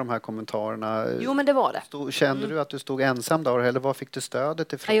få de här kommentarerna. Jo, men det var det. Kände du att du stod ensam då eller var fick du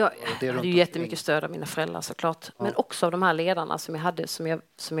stödet ifrån? Jag hade ju jättemycket stöd av mina föräldrar såklart. Ja. Men också av de här ledarna som jag hade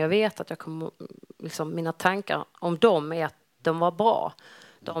som jag vet att jag kommer liksom, mina tankar om dem är att de var bra.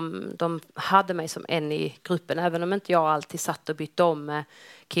 De hade mig som en i gruppen även om inte jag alltid satt och bytte om med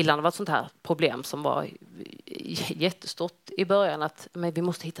killarna. Det var ett sånt här problem som var jättestort i början att men vi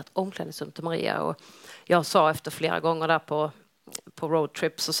måste hitta ett omklädningsrum till Maria och jag sa efter flera gånger där på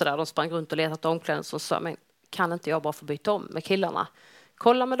roadtrips och sådär, de sprang runt och letat omklädningsrum och sa men kan inte jag bara få byta om med killarna?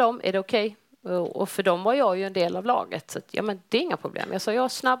 Kolla med dem, är det okej? Och för dem var jag ju en del av laget så att, men det är inga problem. Jag sa jag är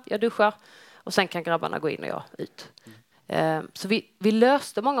snabb, jag duschar och sen kan grabbarna gå in och jag ut. Så vi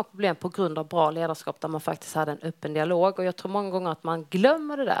löste många problem på grund av bra ledarskap där man faktiskt hade en öppen dialog och jag tror många gånger att man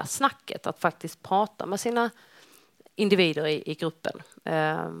glömmer det där snacket att faktiskt prata med sina individer i gruppen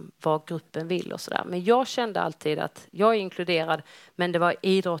vad gruppen vill och sådär. Men jag kände alltid att jag är inkluderad men det var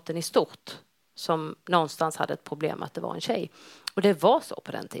idrotten i stort som någonstans hade ett problem att det var en tjej. Och det var så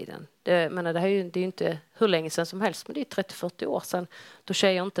på den tiden. Det är ju inte hur länge sedan som helst men det är 30-40 år sedan då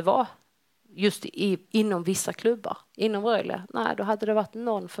tjejer inte var just inom vissa klubbar, inom Rögle. Nej, då hade det varit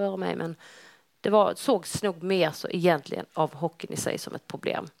någon före mig men det sågs nog mer så egentligen av hockeyn i sig som ett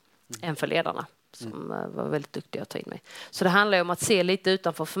problem än för ledarna som var väldigt duktiga att ta in mig. Så det handlar ju om att se lite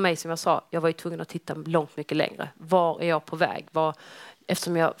utanför. För mig som jag sa, jag var ju tvungen att titta långt mycket längre. Var är jag på väg?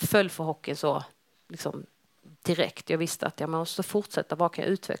 Eftersom jag föll för hockeyn så liksom direkt. Jag visste att jag måste fortsätta. Var kan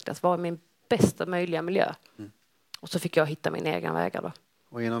jag utvecklas? Vad är min bästa möjliga miljö? Och så fick jag hitta min egen vägar då.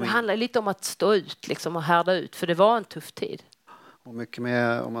 Det handlar lite om att stå ut liksom, och härda ut. För det var en tuff tid. Och mycket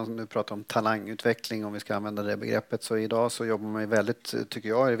med, om man nu pratar om talangutveckling, om vi ska använda det begreppet, så idag så jobbar man väldigt, tycker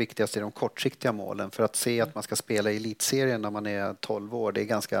jag är det viktigaste i de kortsiktiga målen. För att se att man ska spela i elitserien när man är 12 år,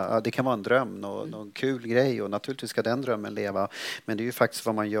 det kan vara en dröm, någon kul grej och naturligtvis ska den drömmen leva. Men det är ju faktiskt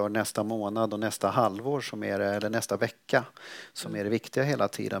vad man gör nästa månad och nästa halvår som är det, eller nästa vecka som är det viktiga hela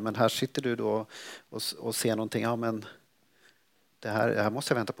tiden. Men här sitter du då och ser någonting, men det här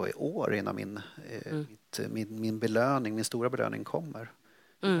måste jag vänta på i år innan min belöning, min stora belöning kommer.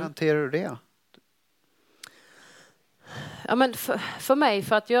 Hur hanterar du det? Ja, men för mig,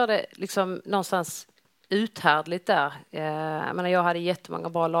 för att göra det liksom någonstans uthärdligt där. Jag hade jättemånga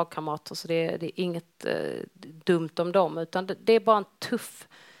bra lagkamrater så det är inget dumt om dem utan det är bara en tuff...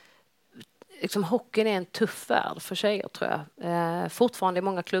 Liksom, hockeyn är en tuff värld för tjejer tror jag. Fortfarande i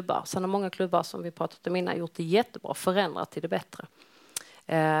många klubbar. Sen har många klubbar som vi pratat om innan gjort det jättebra, förändrat till det bättre.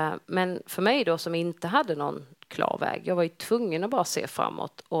 Men för mig då som inte hade någon klar väg, jag var ju tvungen att bara se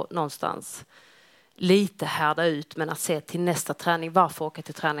framåt och någonstans lite härda ut men att se till nästa träning. Varför åka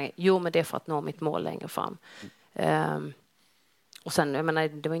till träning? Jo, men det är för att nå mitt mål längre fram. Och sen,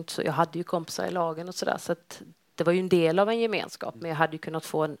 det var inte så, jag hade ju kompisar i lagen och sådär så att det var ju en del av en gemenskap men jag hade ju kunnat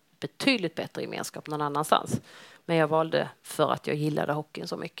få en betydligt bättre gemenskap någon annanstans. Men jag valde för att jag gillade hockeyn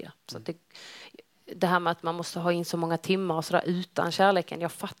så mycket. Så det här med att man måste ha in så många timmar och sådär utan kärleken.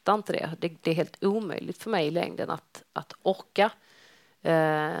 Jag fattar inte det. Det är helt omöjligt för mig i längden att orka.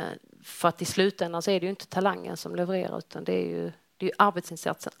 För att i slutändan så är det ju inte talangen som levererar, utan det är ju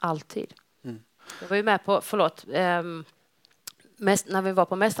arbetsinsatsen alltid. Jag var ju med på, när vi var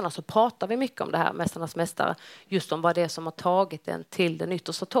på Mästarna så pratade vi mycket om det här, Mästarnas mästare, just om vad det är som har tagit en till den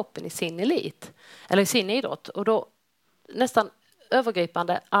yttersta toppen i sin elit, eller i sin idrott. Och då nästan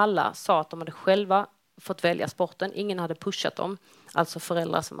övergripande alla sa att de hade själva fått välja sporten. Ingen hade pushat dem, alltså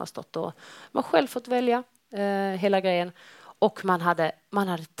föräldrar som har stått och man själv fått välja hela grejen. Och man hade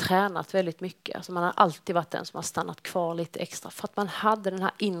tränat väldigt mycket. Alltså man har alltid varit den som har stannat kvar lite extra. För att man hade den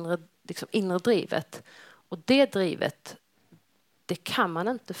här inre drivet. Och det drivet, det kan man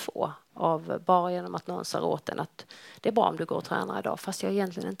inte få av bara genom att någon säger åt en att det är bra om du går och tränar idag. Fast jag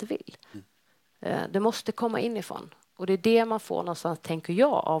egentligen inte vill. Det måste komma inifrån. Och det är det man får någonstans, tänker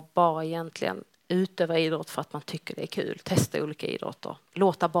jag, av bara egentligen utöva idrott för att man tycker det är kul. Testa olika idrotter.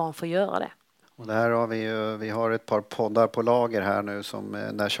 Låta barn få göra det. Och där har vi har ett par poddar på lager här nu som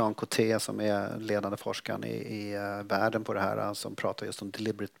när Jean Coté som är ledande forskaren i världen på det här som pratar just om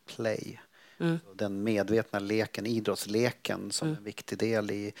deliberate play. Den medvetna leken, idrottsleken som en viktig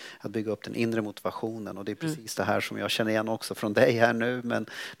del i att bygga upp den inre motivationen, och det är precis det här som jag känner igen också från dig här nu men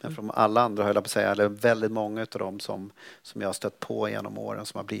från alla andra, höll jag på att säga, eller väldigt många av dem som jag har stött på genom åren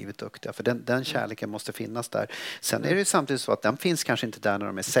som har blivit duktiga, för den kärleken måste finnas där. Sen är det ju samtidigt så att den finns kanske inte där när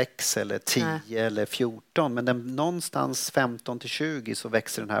de är 6 eller 10 eller 14, men någonstans 15 till 20 så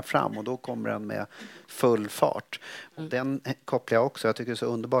växer den här fram och då kommer den med full fart. Och den kopplar jag också, jag tycker det är så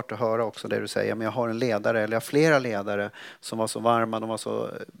underbart att höra också det du säger, men jag har en ledare, eller jag har flera ledare som var så varma, de var så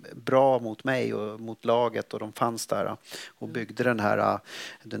bra mot mig och mot laget, och de fanns där och byggde den här,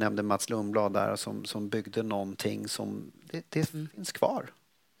 du nämnde Mats Lundblad där, som byggde någonting som det finns kvar.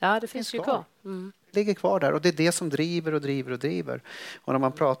 Ja, det finns ju kvar. Ligger kvar där, och det är det som driver. Och när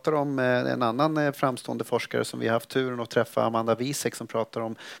man pratar om en annan framstående forskare som vi har haft turen att träffa, Amanda Wiesek, som pratar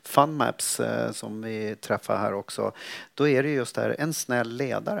om FunMaps som vi träffar här också, då är det just där en snäll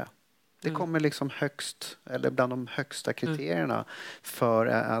ledare. Det kommer liksom högst, eller bland de högsta kriterierna för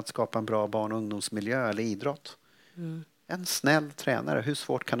att skapa en bra barn- och ungdomsmiljö eller idrott. En snäll tränare, hur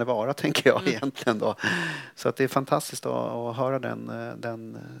svårt kan det vara, tänker jag egentligen då. Så att det är fantastiskt att höra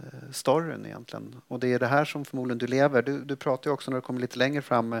den storyn egentligen. Och det är det här som förmodligen du lever. Du pratar ju också när du kommer lite längre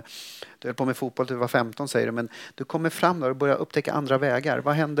fram. Du höll på med fotboll till du var 15, säger du. Men du kommer fram då och börjar upptäcka andra vägar.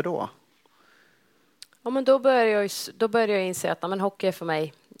 Vad händer då? Ja, men då började jag inse att hockey är för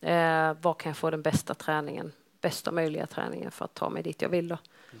mig. Var kan jag få den bästa möjliga träningen för att ta mig dit jag vill då?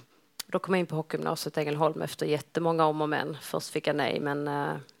 Då kom jag in på hockeygymnasiet i Ängelholm efter jättemånga om och men. Först fick jag nej, men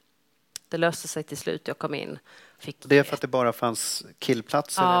det löste sig till slut. Jag kom in. Det är för att det bara fanns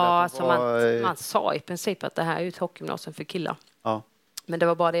killplatser? Ja, alltså man sa i princip att det här är ett hockeygymnasium för killar. Ja. Men det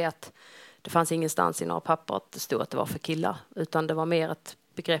var bara det att det fanns ingenstans i några papper att det stod att det var för killar. Utan det var mer ett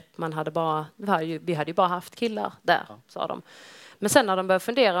begrepp vi hade ju bara haft killar där, sa de. Men sen när de började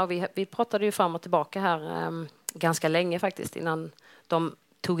fundera, och vi pratade ju fram och tillbaka här ganska länge faktiskt, innan de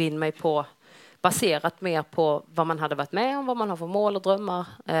tog in mig på, baserat mer på vad man hade varit med om, vad man har för mål och drömmar,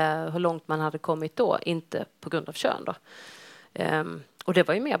 hur långt man hade kommit då, inte på grund av kön då. Och det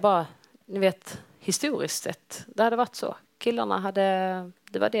var ju mer bara, ni vet, historiskt sett, det hade varit så. Killarna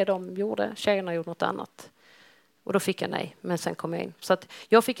det var det de gjorde, tjejerna gjorde något annat. Och då fick jag nej, men sen kom jag in. Så att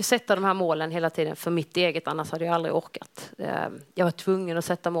jag fick ju sätta de här målen hela tiden för mitt eget, annars hade jag aldrig orkat. Jag var tvungen att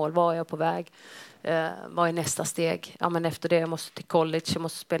sätta mål, var är jag på väg? Vad är nästa steg? Ja, men efter det jag måste till college, jag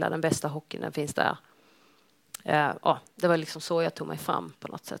måste spela den bästa hockeyn, den finns där. Det var liksom så jag tog mig fram på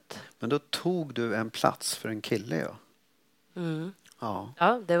något sätt. Men då tog du en plats för en kille, ja?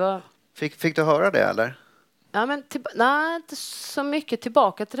 Ja, det var... Fick du höra det, eller? Ja, men nej, inte så mycket.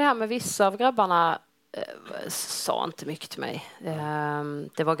 Tillbaka till det här med vissa av grabbarna sa inte mycket till mig.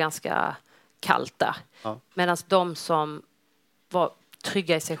 Det var ganska kallt där. Ja. Medan de som var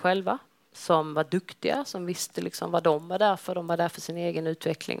trygga i sig själva, som var duktiga, som visste liksom vad de var där för sin egen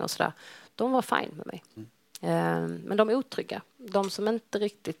utveckling och sådär, de var fine med mig. Men de är otrygga. De som inte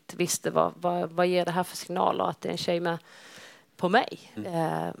riktigt visste vad ger det här för signaler, att det är en tjej med på mig.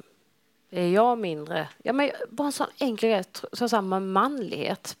 Är jag mindre? Ja, men bara en sån enkel grej, så med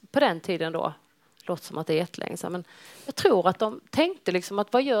manlighet på den tiden då. Låter som att det är jättelänge sedan, men jag tror att de tänkte liksom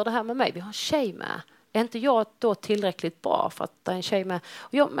att vad gör det här med mig? Vi har en tjej med. Är inte jag då tillräckligt bra för att det är en tjej med?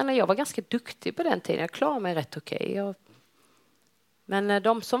 Och jag var ganska duktig på den tiden. Jag klarade mig rätt okej. Men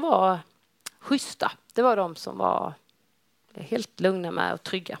de som var schyssta, det var de som var helt lugna med och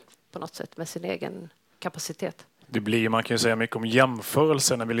trygga på något sätt med sin egen kapacitet. Det blir, man kan ju säga mycket om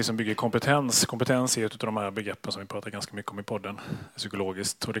jämförelse när vi liksom bygger kompetens. Kompetens är ett av de här begreppen som vi pratar ganska mycket om i podden,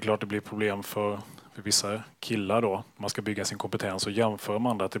 psykologiskt. Och det är klart det blir problem för vissa killar då. Man ska bygga sin kompetens och jämföra med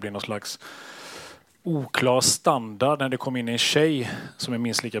andra. Att det blir någon slags oklar standard när det kommer in en tjej som är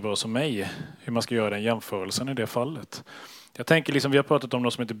minst lika bra som mig. Hur man ska göra den jämförelsen i det fallet. Jag tänker liksom, vi har pratat om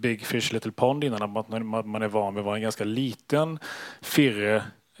något som heter Big Fish Little Pond innan. Att man är van vid att vara en ganska liten firre.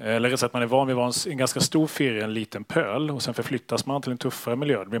 Eller rätt sagt, man är van vid att vara en ganska stor firre i en liten pöl. Och sen förflyttas man till en tuffare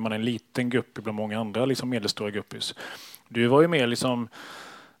miljö. Då blir man en liten grupp bland många andra liksom medelstora gruppis. Du var ju mer liksom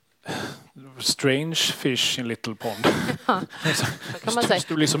strange fish in little pond. Ja, kan man säga.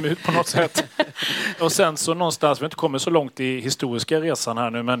 Stod liksom ut på något sätt. Och sen så någonstans, vi har inte kommit så långt i historiska resan här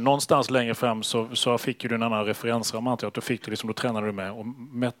nu, men någonstans längre fram så fick ju du en annan referensram, antar jag. Att du fick det liksom, då tränade du med och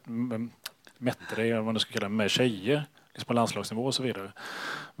mätte dig, vad man ska kalla det, med tjejer. Liksom på landslagsnivå och så vidare.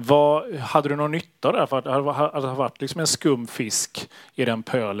 Hade du någon nytta där för att det har varit liksom en skum fisk i den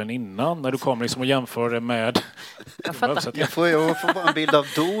pölen innan? När du kommer liksom och jämför det med... Jag fattar. Jag får bara en bild av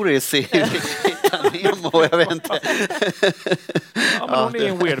Doris i Nemo, jag vet inte. Ja, men hon är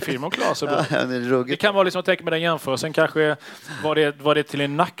en weird film och klar så bra. Det kan vara liksom att tänka med den jämförelsen. Kanske var det till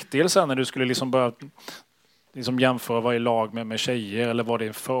en nackdel sen när du skulle liksom börja liksom jämföra varje lag med tjejer, eller var det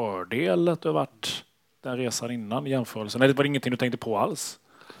en fördel att du har varit den resan innan jämförelsen? Eller var det ingenting du tänkte på alls?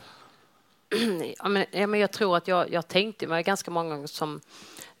 Ja, men jag tror att jag tänkte mig ganska många gånger som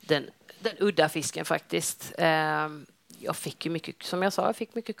den udda fisken faktiskt. Jag fick ju mycket, som jag sa, jag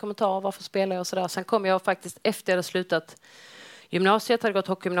fick mycket kommentarer, varför spelar jag och sådär. Sen kom jag faktiskt, efter jag hade slutat gymnasiet, hade gått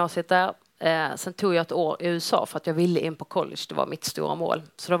hockeygymnasiet där. Sen tog jag ett år i USA för att jag ville in på college, det var mitt stora mål.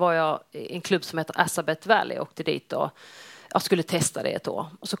 Så då var jag i en klubb som heter Assabet Valley och åkte dit och jag skulle testa det ett år.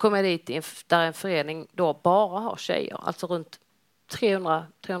 Och så kom jag dit där en förening då bara har tjejer. Alltså runt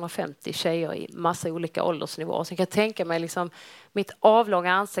 300-350 tjejer i massa olika åldersnivåer. Så jag kan tänka mig liksom mitt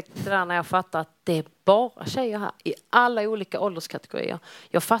avlånga ansikte där när jag fattar att det är bara tjejer här i alla olika ålderskategorier.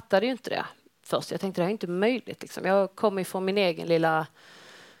 Jag fattade ju inte det först. Jag tänkte det är inte möjligt. Liksom. Jag kom ifrån min egen lilla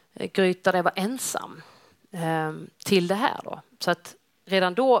gryta där jag var ensam till det här då. Så att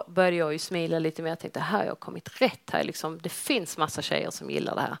redan då började jag ju smila lite mer. Jag tänkte, här har jag kommit rätt här. Liksom, det finns massa tjejer som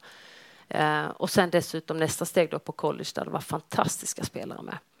gillar det här. Och sen dessutom nästa steg då på college där det var fantastiska spelare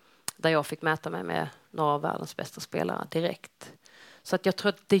med. Där jag fick mäta mig med några av världens bästa spelare direkt. Så att jag tror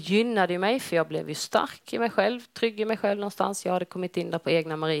att det gynnade mig, för jag blev ju stark i mig själv, trygg i mig själv någonstans. Jag hade kommit in där på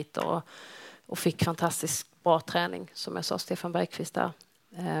egna meriter och fick fantastiskt bra träning, som jag sa, Stefan Bergqvist där.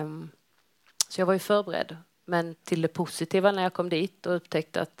 Så jag var ju förberedd. Men till det positiva när jag kom dit och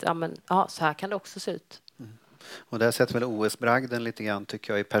upptäckte att så här kan det också se ut. Och där sätter väl OS-bragden lite grann,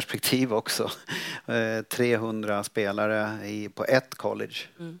 tycker jag, i perspektiv också. 300 spelare på ett college.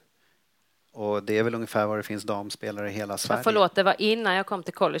 Mm. Och det är väl ungefär vad det finns damspelare i hela Sverige. Förlåt, det var innan jag kom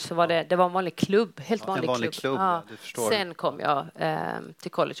till college, så var det var en vanlig klubb. Helt vanlig klubb. Ja, du förstår. Sen kom jag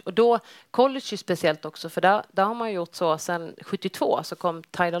till college. Och då, college är speciellt också, för där har man gjort så, sen 72 så kom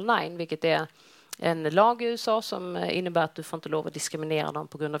Title IX, vilket är en lag i USA som innebär att du får inte lov att diskriminera dem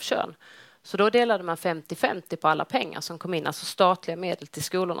på grund av kön. Så då delade man 50-50 på alla pengar som kom in, alltså statliga medel till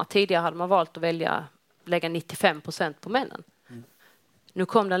skolorna. Tidigare hade man valt att lägga 95% på männen. Mm. Nu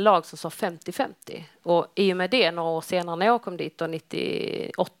kom det en lag som sa 50-50. Och i och med det, några år senare när jag kom dit, då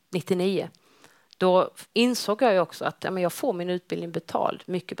 99, då insåg jag ju också att jag får min utbildning betald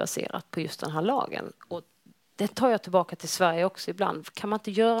mycket baserat på just den här lagen. Och det tar jag tillbaka till Sverige också ibland. Kan man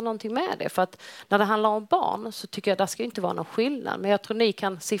inte göra någonting med det? För att när det handlar om barn så tycker jag att det ska inte vara någon skillnad. Men jag tror ni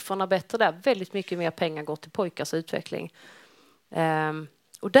kan siffrorna bättre där. Väldigt mycket mer pengar går till pojkars utveckling.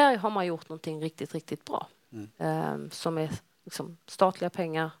 Och där har man gjort någonting riktigt, riktigt bra. Som är liksom statliga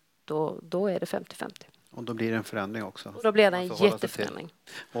pengar. Då är det 50-50. Och då blir det en förändring också. Och då blir det en jätteförändring.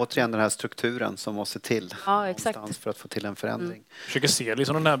 Återigen den här strukturen som måste till. Ja, exakt. För att få till en förändring. Jag försöker se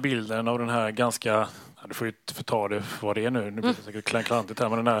liksom den här bilden av den här ganska, du får ju förta det för vad det är nu blir det säkert klantigt här,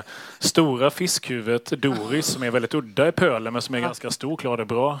 men den här stora fiskhuvudet Doris som är väldigt udda i pölen men som är ganska stor, klarar det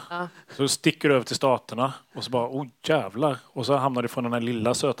bra. Ja. Så sticker du över till staterna och så bara, jävlar. Och så hamnar du från den här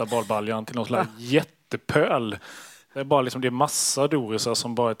lilla söta badbaljan till någon slags jättepöl. Det är bara liksom, det är massa Dorisar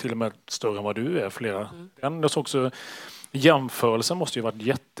som bara är till och med större än vad du är, flera. Jag såg också, jämförelsen måste ju varit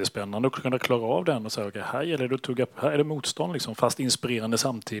jättespännande att kunna klara av den och säga, okej, här gäller det att tugga upp, här är det motstånd liksom, fast inspirerande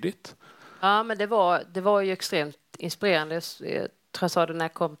samtidigt. Ja, men det var ju extremt inspirerande. Jag tror jag sa det när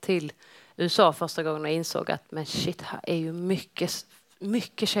jag kom till USA första gången och insåg att men shit, här är ju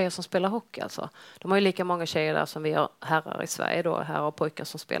mycket tjejer som spelar hockey alltså. De har ju lika många tjejer där som vi har herrar i Sverige då, herrar och pojkar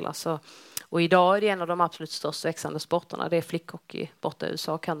som spelar. Så, Och idag är det en av de absolut största växande sporterna. Det är flickhockey borta i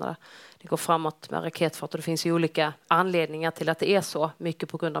USA och Kanada. Det går framåt med raketfart och det finns ju olika anledningar till att det är så. Mycket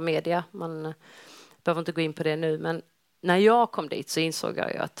på grund av media. Man behöver inte gå in på det nu, men när jag kom dit så insåg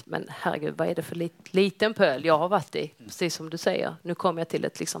jag ju att men herregud, vad är det för liten pöl jag har varit i? Precis som du säger. Nu kommer jag till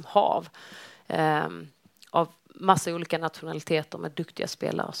ett liksom hav av massa olika nationaliteter med duktiga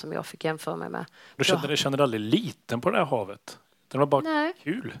spelare som jag fick jämföra mig med. Du kände aldrig liten på det här havet? Det var bara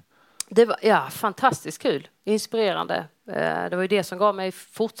kul. Det var fantastiskt kul. Inspirerande. Det var ju det som gav mig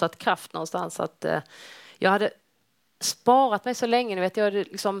fortsatt kraft någonstans. Att jag hade sparat mig så länge. Ni vet, jag hade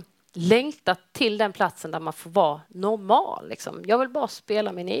liksom längtat till den platsen där man får vara normal. Liksom. Jag vill bara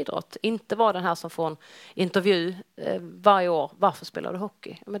spela min idrott. Inte vara den här som får en intervju varje år. Varför spelar du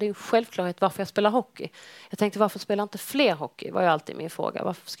hockey? Men det är ju självklarhet varför jag spelar hockey. Jag tänkte varför spelar inte fler hockey? Var ju alltid min fråga.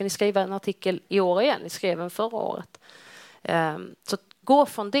 Varför ska ni skriva en artikel i år igen? Ni skrev en förra året. Så gå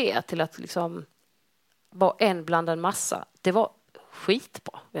från det till att liksom vara en bland en massa. Det var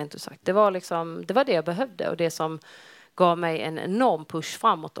skitbra, rent ut sagt. Det var det jag behövde och det som gav mig en enorm push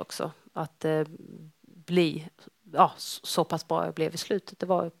framåt också. Att bli så pass bra jag blev i slutet. Det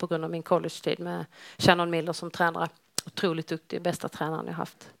var på grund av min college-tid med Shannon Miller som tränare. Otroligt duktig, bästa tränaren jag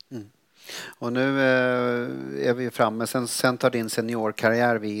haft. Mm. Och nu är vi framme. Sen tar din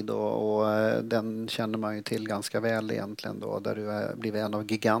seniorkarriär vid och den känner man ju till ganska väl egentligen då. Där du har blivit en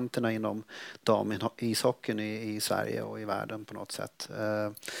av giganterna inom damishockeyn i Sverige och i världen på något sätt.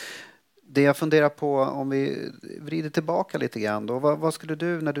 Det jag funderar på, om vi vrider tillbaka lite grann då. Vad skulle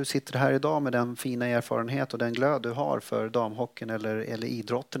du, när du sitter här idag med den fina erfarenhet och den glöd du har för damhockeyn eller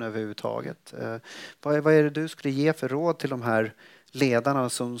idrotten överhuvudtaget. Vad är det du skulle ge för råd till de här ledarna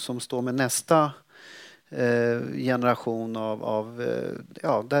som står med nästa generation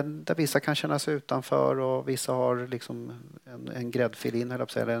där vissa kan känna sig utanför och vissa har liksom en gräddfil in,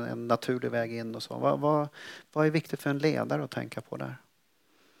 eller en naturlig väg in och så. Vad är viktigt för en ledare att tänka på där?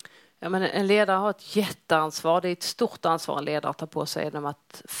 Ja, men en ledare har ett jätteansvar. Det är ett stort ansvar en ledare att ta på sig genom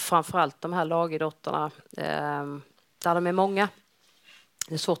att framförallt de här lagidrotterna där de är många.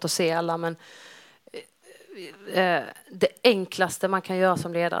 Det är svårt att se alla, men det enklaste man kan göra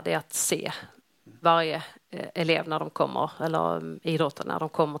som ledare är att se varje elev när de kommer, eller idrottare när de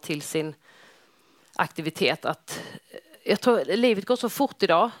kommer till sin aktivitet. Jag tror livet går så fort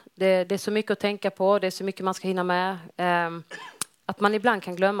idag. Det är så mycket att tänka på, det är så mycket man ska hinna med. Att man ibland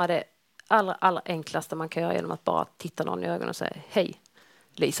kan glömma det allra enklaste man kan göra genom att bara titta någon i ögonen och säga hej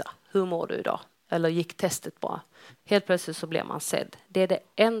Lisa, hur mår du idag? Eller gick testet bra? Helt plötsligt så blir man sedd. Det är det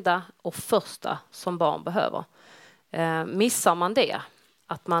enda och första som barn behöver. Missar man det,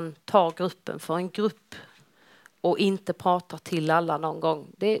 att man tar gruppen för en grupp och inte pratar till alla någon gång.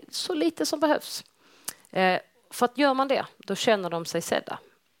 Det är så lite som behövs. För att gör man det, då känner de sig sedda.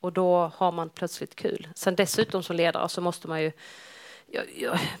 Och då har man plötsligt kul. Sen dessutom som ledare så måste man ju...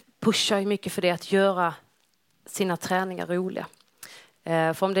 Jag pushar ju mycket för det, att göra sina träningar roliga.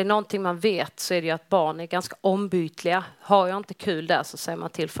 För om det är någonting man vet så är det ju att barn är ganska ombytliga. Har jag inte kul där så säger man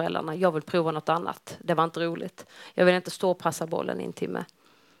till föräldrarna, jag vill prova något annat. Det var inte roligt. Jag vill inte stå och passa bollen i en timme.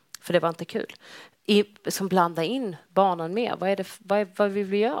 För det var inte kul. Som blanda in barnen mer. Vad vill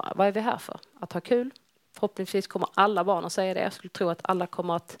vi göra? Vad är vi här för? Att ha kul. Förhoppningsvis kommer alla barn att säga det. Jag skulle tro att alla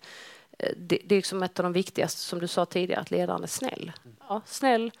kommer att... Det är liksom ett av de viktigaste, som du sa tidigare, att ledaren är snäll. Ja,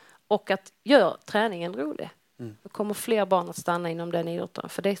 snäll och att göra träningen rolig. Då kommer fler barn att stanna inom den idrotten.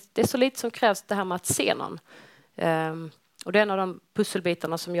 För det är så lite som krävs, det här med att se någon. Och det är en av de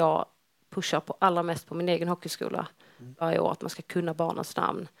pusselbitarna som jag pushar på allra mest på min egen hockeyskola varje år. Att man ska kunna barnens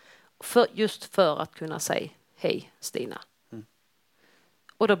namn. Just för att kunna säga hej Stina.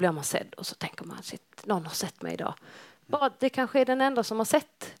 Och då blir man sedd och så tänker man, shit, någon har sett mig idag. Bara, det kanske är den enda som har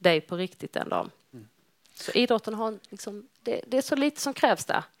sett dig på riktigt en dag. Så idrotten har liksom, det är så lite som krävs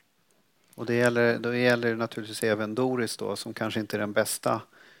där. Och då gäller naturligtvis även Doris då, som kanske inte är den bästa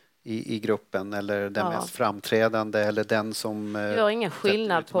i gruppen eller den mest framträdande eller den som... gör ingen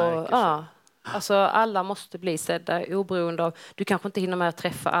skillnad på... Alltså alla måste bli sedda oberoende av... Du kanske inte hinner med att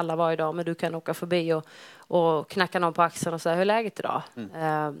träffa alla varje dag, men du kan åka förbi och knacka någon på axeln och säga, hur är läget idag?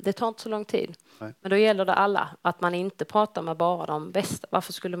 Det tar inte så lång tid. Nej. Men då gäller det alla, att man inte pratar med bara de bästa.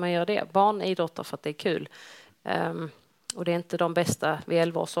 Varför skulle man göra det? Barn idrottar för att det är kul. Och det är inte de bästa vid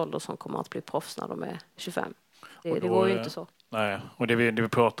 11 års ålder som kommer att bli proffs när de är 25. Det går ju inte så. Nej, och det vi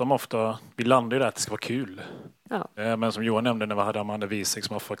pratar om ofta, vi landar ju där att det ska vara kul. Ja. Men som Johan nämnde när vi hade Amanda Wiesek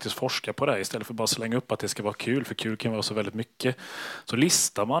som har faktiskt forskat på det, istället för bara slänga upp att det ska vara kul, för kul kan vara så väldigt mycket. Så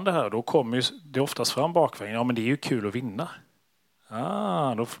listar man det här, då kommer ju det oftast fram bakvägen. Ja, men det är ju kul att vinna.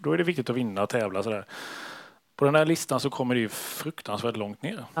 Då är det viktigt att vinna och tävla sådär. På den här listan så kommer det ju fruktansvärt långt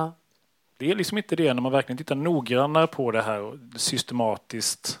ner. Ja. Det är liksom inte det när man verkligen tittar noggrannare på det här och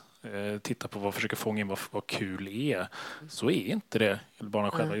systematiskt tittar på vad försöker fånga in vad kul är. Så är inte det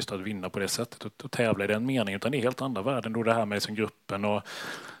bara själva just att vinna på det sättet och tävla i den meningen, utan det är helt andra värden då det här med liksom gruppen och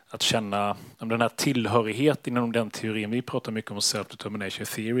att känna den här tillhörigheten inom den teorin. Vi pratar mycket om self-determination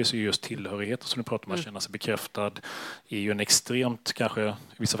theory, så just tillhörighet som du pratar om att känna sig bekräftad är ju en extremt, kanske i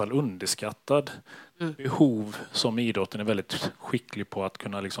vissa fall underskattad behov som idrotten är väldigt skicklig på att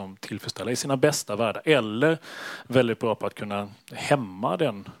kunna liksom tillfredsställa i sina bästa världar, eller väldigt bra på att kunna hämma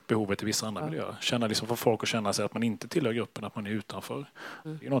den behovet i vissa andra miljöer. Känna liksom för folk att känna sig att man inte tillhör gruppen, att man är utanför.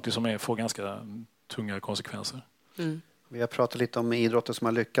 Det är något som får ganska tunga konsekvenser. Vi har pratat lite om idrotter som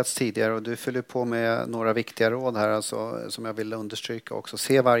har lyckats tidigare och du fyller på med några viktiga råd här alltså, som jag vill understryka också.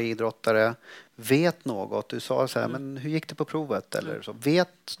 Se varje idrottare, vet något. Du sa så här, men hur gick det på provet? Eller så.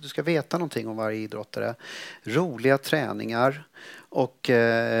 Du ska veta någonting om varje idrottare. Roliga träningar och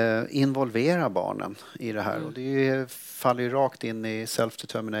involvera barnen i det här. Och det faller ju rakt in i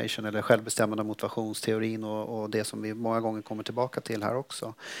self-determination eller självbestämmande motivationsteorin och det som vi många gånger kommer tillbaka till här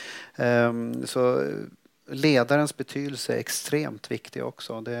också. Så ledarens betydelse är extremt viktig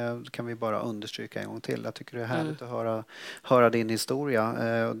också. Det kan vi bara understryka en gång till. Jag tycker det är härligt att höra din historia.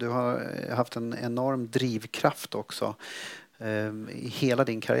 Du har haft en enorm drivkraft också i hela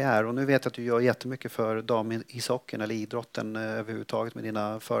din karriär. Och nu vet jag att du gör jättemycket för damishockeyn eller idrotten överhuvudtaget med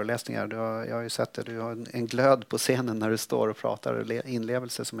dina föreläsningar. Jag har ju sett det. Du har en glöd på scenen när du står och pratar.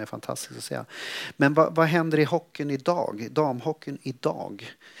 Inlevelse som är fantastiskt att se. Men vad händer i hockeyn idag? Damhockeyn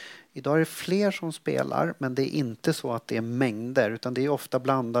idag? Idag är det fler som spelar, men det är inte så att det är mängder, utan det är ofta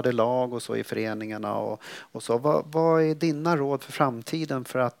blandade lag och så i föreningarna och så. Vad är dina råd för framtiden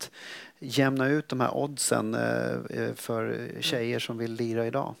för att jämna ut de här oddsen för tjejer som vill lira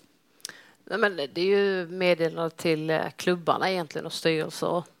idag? Men det är ju meddelandet till klubbarna egentligen och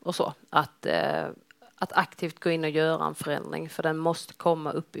styrelser och så. Att aktivt gå in och göra en förändring, för den måste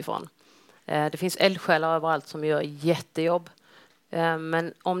komma uppifrån. Det finns eldsjälar överallt som gör jättejobb.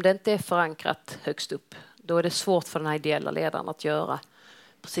 Men om det inte är förankrat högst upp, då är det svårt för den här ideella ledaren att göra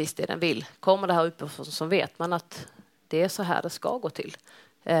precis det den vill. Kommer det här uppifrån så vet man att det är så här det ska gå till.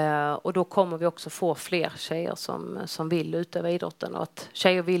 Och då kommer vi också få fler tjejer som vill utöva idrotten. Och att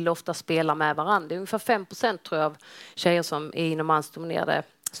tjejer vill ofta spela med varandra. Det är ungefär 5% tror jag av tjejer som är inom mansdominerade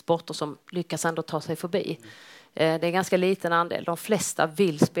sporter som lyckas ändå ta sig förbi. Det är en ganska liten andel. De flesta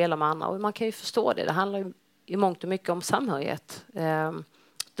vill spela med andra. Och man kan ju förstå det. Det handlar ju i mångt och mycket om samhörighet.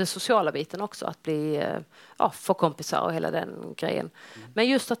 Den sociala biten också, att få kompisar och hela den grejen. Men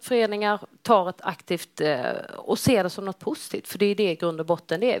just att föreningar tar ett aktivt och ser det som något positivt, för det är det i grund och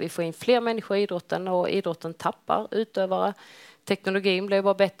botten det är. Vi får in fler människor i idrotten och idrotten tappar utövare. Teknologin blir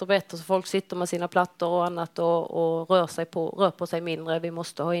bara bättre och bättre, så folk sitter med sina plattor och annat och rör på sig mindre. Vi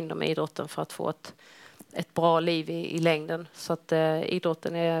måste ha in dem i idrotten för att få ett bra liv i längden. Så att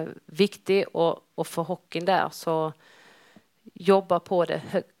idrotten är viktig och för hockeyn där så jobba på det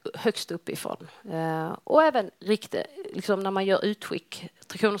högst uppifrån. Och även liksom när man gör utskick.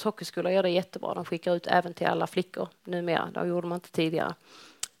 Tre Kronors hockeyskola gör det jättebra. De skickar ut även till alla flickor numera. Det gjorde man inte tidigare.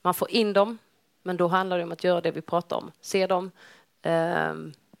 Man får in dem, men då handlar det om att göra det vi pratar om. Se dem,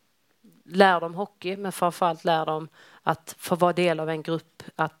 lär dem hockey, men framförallt lär dem att få vara del av en grupp,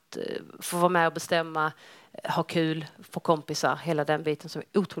 att få vara med och bestämma, ha kul, få kompisar, hela den biten som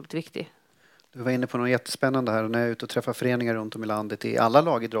är otroligt viktig. Du var inne på något jättespännande här. När jag är ute och träffar föreningar runt om i landet i alla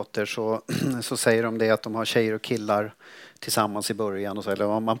lagidrotter så säger de det att de har tjejer och killar tillsammans i början och så, eller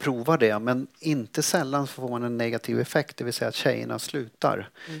om man provar det, men inte sällan får man en negativ effekt, det vill säga att tjejerna slutar.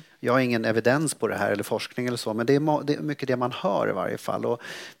 Jag har ingen evidens på det här eller forskning eller så, men det är mycket det man hör i varje fall.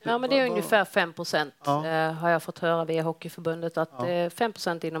 Ja, men det är ungefär 5% har jag fått höra via Hockeyförbundet, att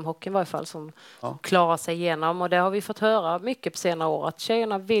 5% inom hockeyn i varje fall som klarar sig igenom, och det har vi fått höra mycket på senare år, att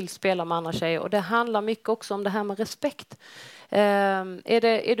tjejerna vill spela med andra tjejer, och det handlar mycket också om det här med respekt.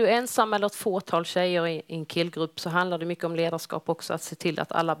 Är du ensam eller ett fåtal tjejer i en killgrupp, så handlar det mycket om ledarskap också, att se till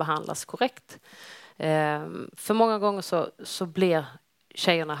att alla behandlas korrekt. För många gånger så blir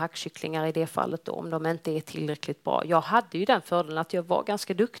tjejerna hackkycklingar i det fallet då, om de inte är tillräckligt bra. Jag hade ju den fördelen att jag var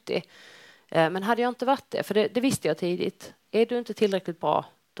ganska duktig, men hade jag inte varit det, för det visste jag tidigt, är du inte tillräckligt bra,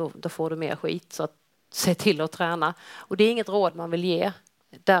 då får du mer skit, så att se till att träna. Och det är inget råd man vill ge.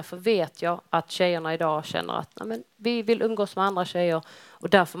 Därför vet jag att tjejerna idag känner att vi vill umgås med andra tjejer, och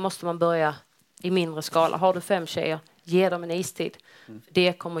därför måste man börja i mindre skala. Har du 5 tjejer, ge dem en istid.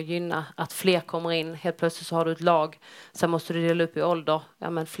 Det kommer gynna att fler kommer in. Helt plötsligt så har du ett lag, sen måste du dela upp i ålder.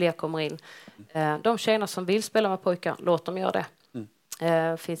 Men fler kommer in. De tjejerna som vill spela med pojkar, låt dem göra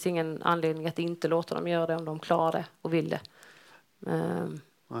det. Finns ingen anledning att inte låta dem göra det om de klarar det och vill det.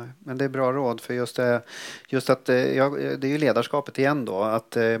 Nej, men det är bra råd för just att det är ju ledarskapet igen då,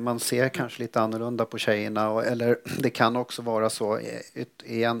 att man ser kanske lite annorlunda på tjejerna eller det kan också vara så,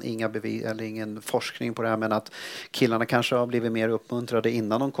 igen inga bevis eller ingen forskning på det här, men att killarna kanske har blivit mer uppmuntrade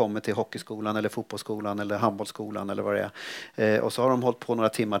innan de kommer till hockeyskolan eller fotbollsskolan eller handbollsskolan eller vad det är, och så har de hållit på några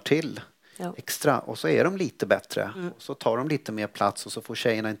timmar till extra och så är de lite bättre och så tar de lite mer plats och så får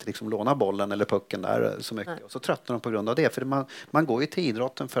tjejerna inte liksom låna bollen eller pucken där så mycket och så tröttnar de på grund av det, för man går ju till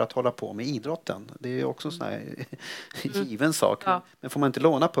idrotten för att hålla på med idrotten, det är ju också en sån här given sak, men får man inte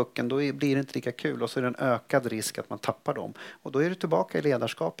låna pucken då blir det inte lika kul och så är det en ökad risk att man tappar dem och då är du tillbaka i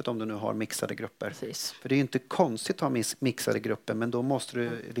ledarskapet om du nu har mixade grupper. Precis. För det är ju inte konstigt att ha mixade grupper, men då måste du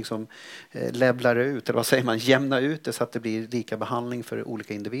liksom levla ut, eller vad säger man, jämna ut det så att det blir lika behandling för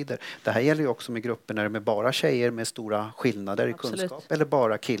olika individer. Det här gäller ju också med grupper när det är bara tjejer med stora skillnader i kunskap eller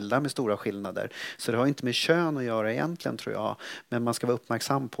bara killar med stora skillnader. Så det har inte med kön att göra egentligen, tror jag, men man ska vara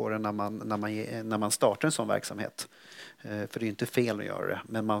uppmärksam på det när man startar en sån verksamhet. För det är inte fel att göra det,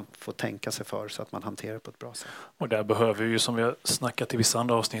 men man får tänka sig för så att man hanterar det på ett bra sätt. Och där behöver vi ju, som vi har snackat i vissa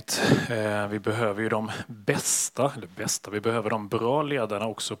andra avsnitt, vi behöver ju de bästa, vi behöver de bra ledarna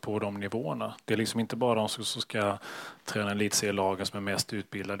också på de nivåerna. Det är liksom inte bara de som ska träna elitserielagen som är mest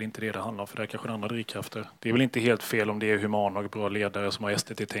utbildade, det är inte det handlar om, för det är kanske andra drivkrafter. Det är väl inte helt fel om det är humana och bra ledare som har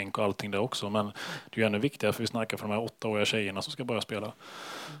STT-tänk och allting där också, men det är ju ännu viktigare för vi snackar för de här 8-åriga tjejerna som ska börja spela.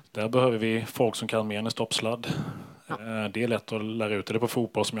 Där behöver vi folk som kan mer än en stoppsladd. Det är lätt att lära ut det på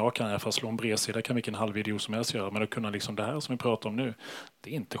fotboll som jag kan. Fast slå en bredsida kan vilken halvidiot som helst göra. Men att kunna liksom det här som vi pratar om nu, det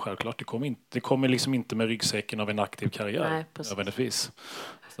är inte självklart. Det kommer liksom inte med ryggsäcken av en aktiv karriär. Nödvändigtvis.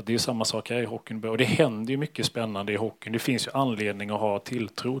 Så det är samma sak här i hockeyn. Och det händer ju mycket spännande i hockeyn. Det finns ju anledning att ha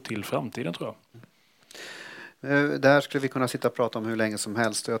tilltro till framtiden, tror jag. Där skulle vi kunna sitta och prata om hur länge som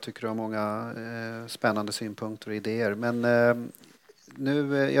helst. Och jag tycker du har många spännande synpunkter och idéer. Men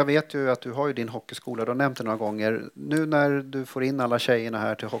nu, jag vet ju att du har ju din hockeyskola, du har nämnt det några gånger. Nu när du får in alla tjejerna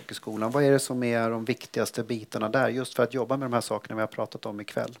här till hockeyskolan, vad är det som är de viktigaste bitarna där just för att jobba med de här sakerna vi har pratat om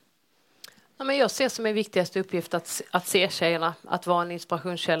ikväll? Ja, men jag ser som en viktigaste uppgift att se tjejerna, att vara en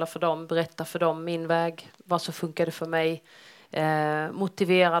inspirationskälla för dem, berätta för dem min väg, vad som funkade för mig,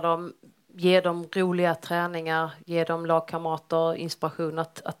 motivera dem, ge dem roliga träningar, ge dem lagkamrater, inspiration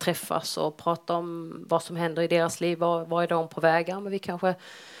att träffas och prata om vad som händer i deras liv, vad är de på vägar. Men vi kanske,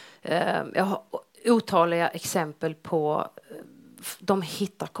 jag har otaliga exempel på de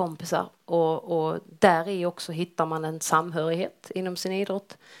hittar kompisar och där i också hittar man en samhörighet inom sin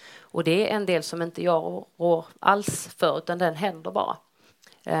idrott. Och det är en del som inte jag rår alls för, utan den händer bara.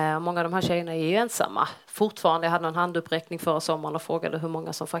 Många av de här tjejerna är ju ensamma. Fortfarande, jag hade en handuppräckning förra sommaren och frågade hur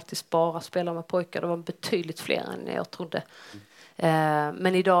många som faktiskt bara spelar med pojkar. Det var betydligt fler än jag trodde.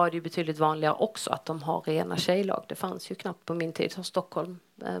 Men idag är det betydligt vanligare också att de har rena tjejlag. Det fanns ju knappt på min tid som Stockholm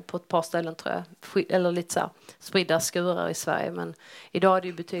på ett par ställen, tror jag. Eller lite så här, spridda skurar i Sverige. Men idag är det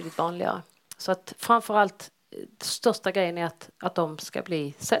ju betydligt vanligare. Så att framförallt största grejen är att de ska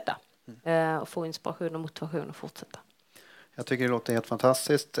bli sedda. Och få inspiration och motivation att fortsätta. Jag tycker det låter helt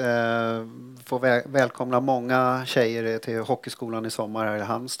fantastiskt. Får välkomna många tjejer till hockeyskolan i sommar här i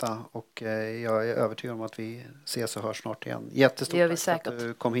Halmstad. Och jag är övertygad om att vi ses och hörs snart igen. Jättestort tack för att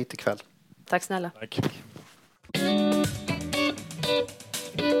du kom hit ikväll. Tack snälla. Tack.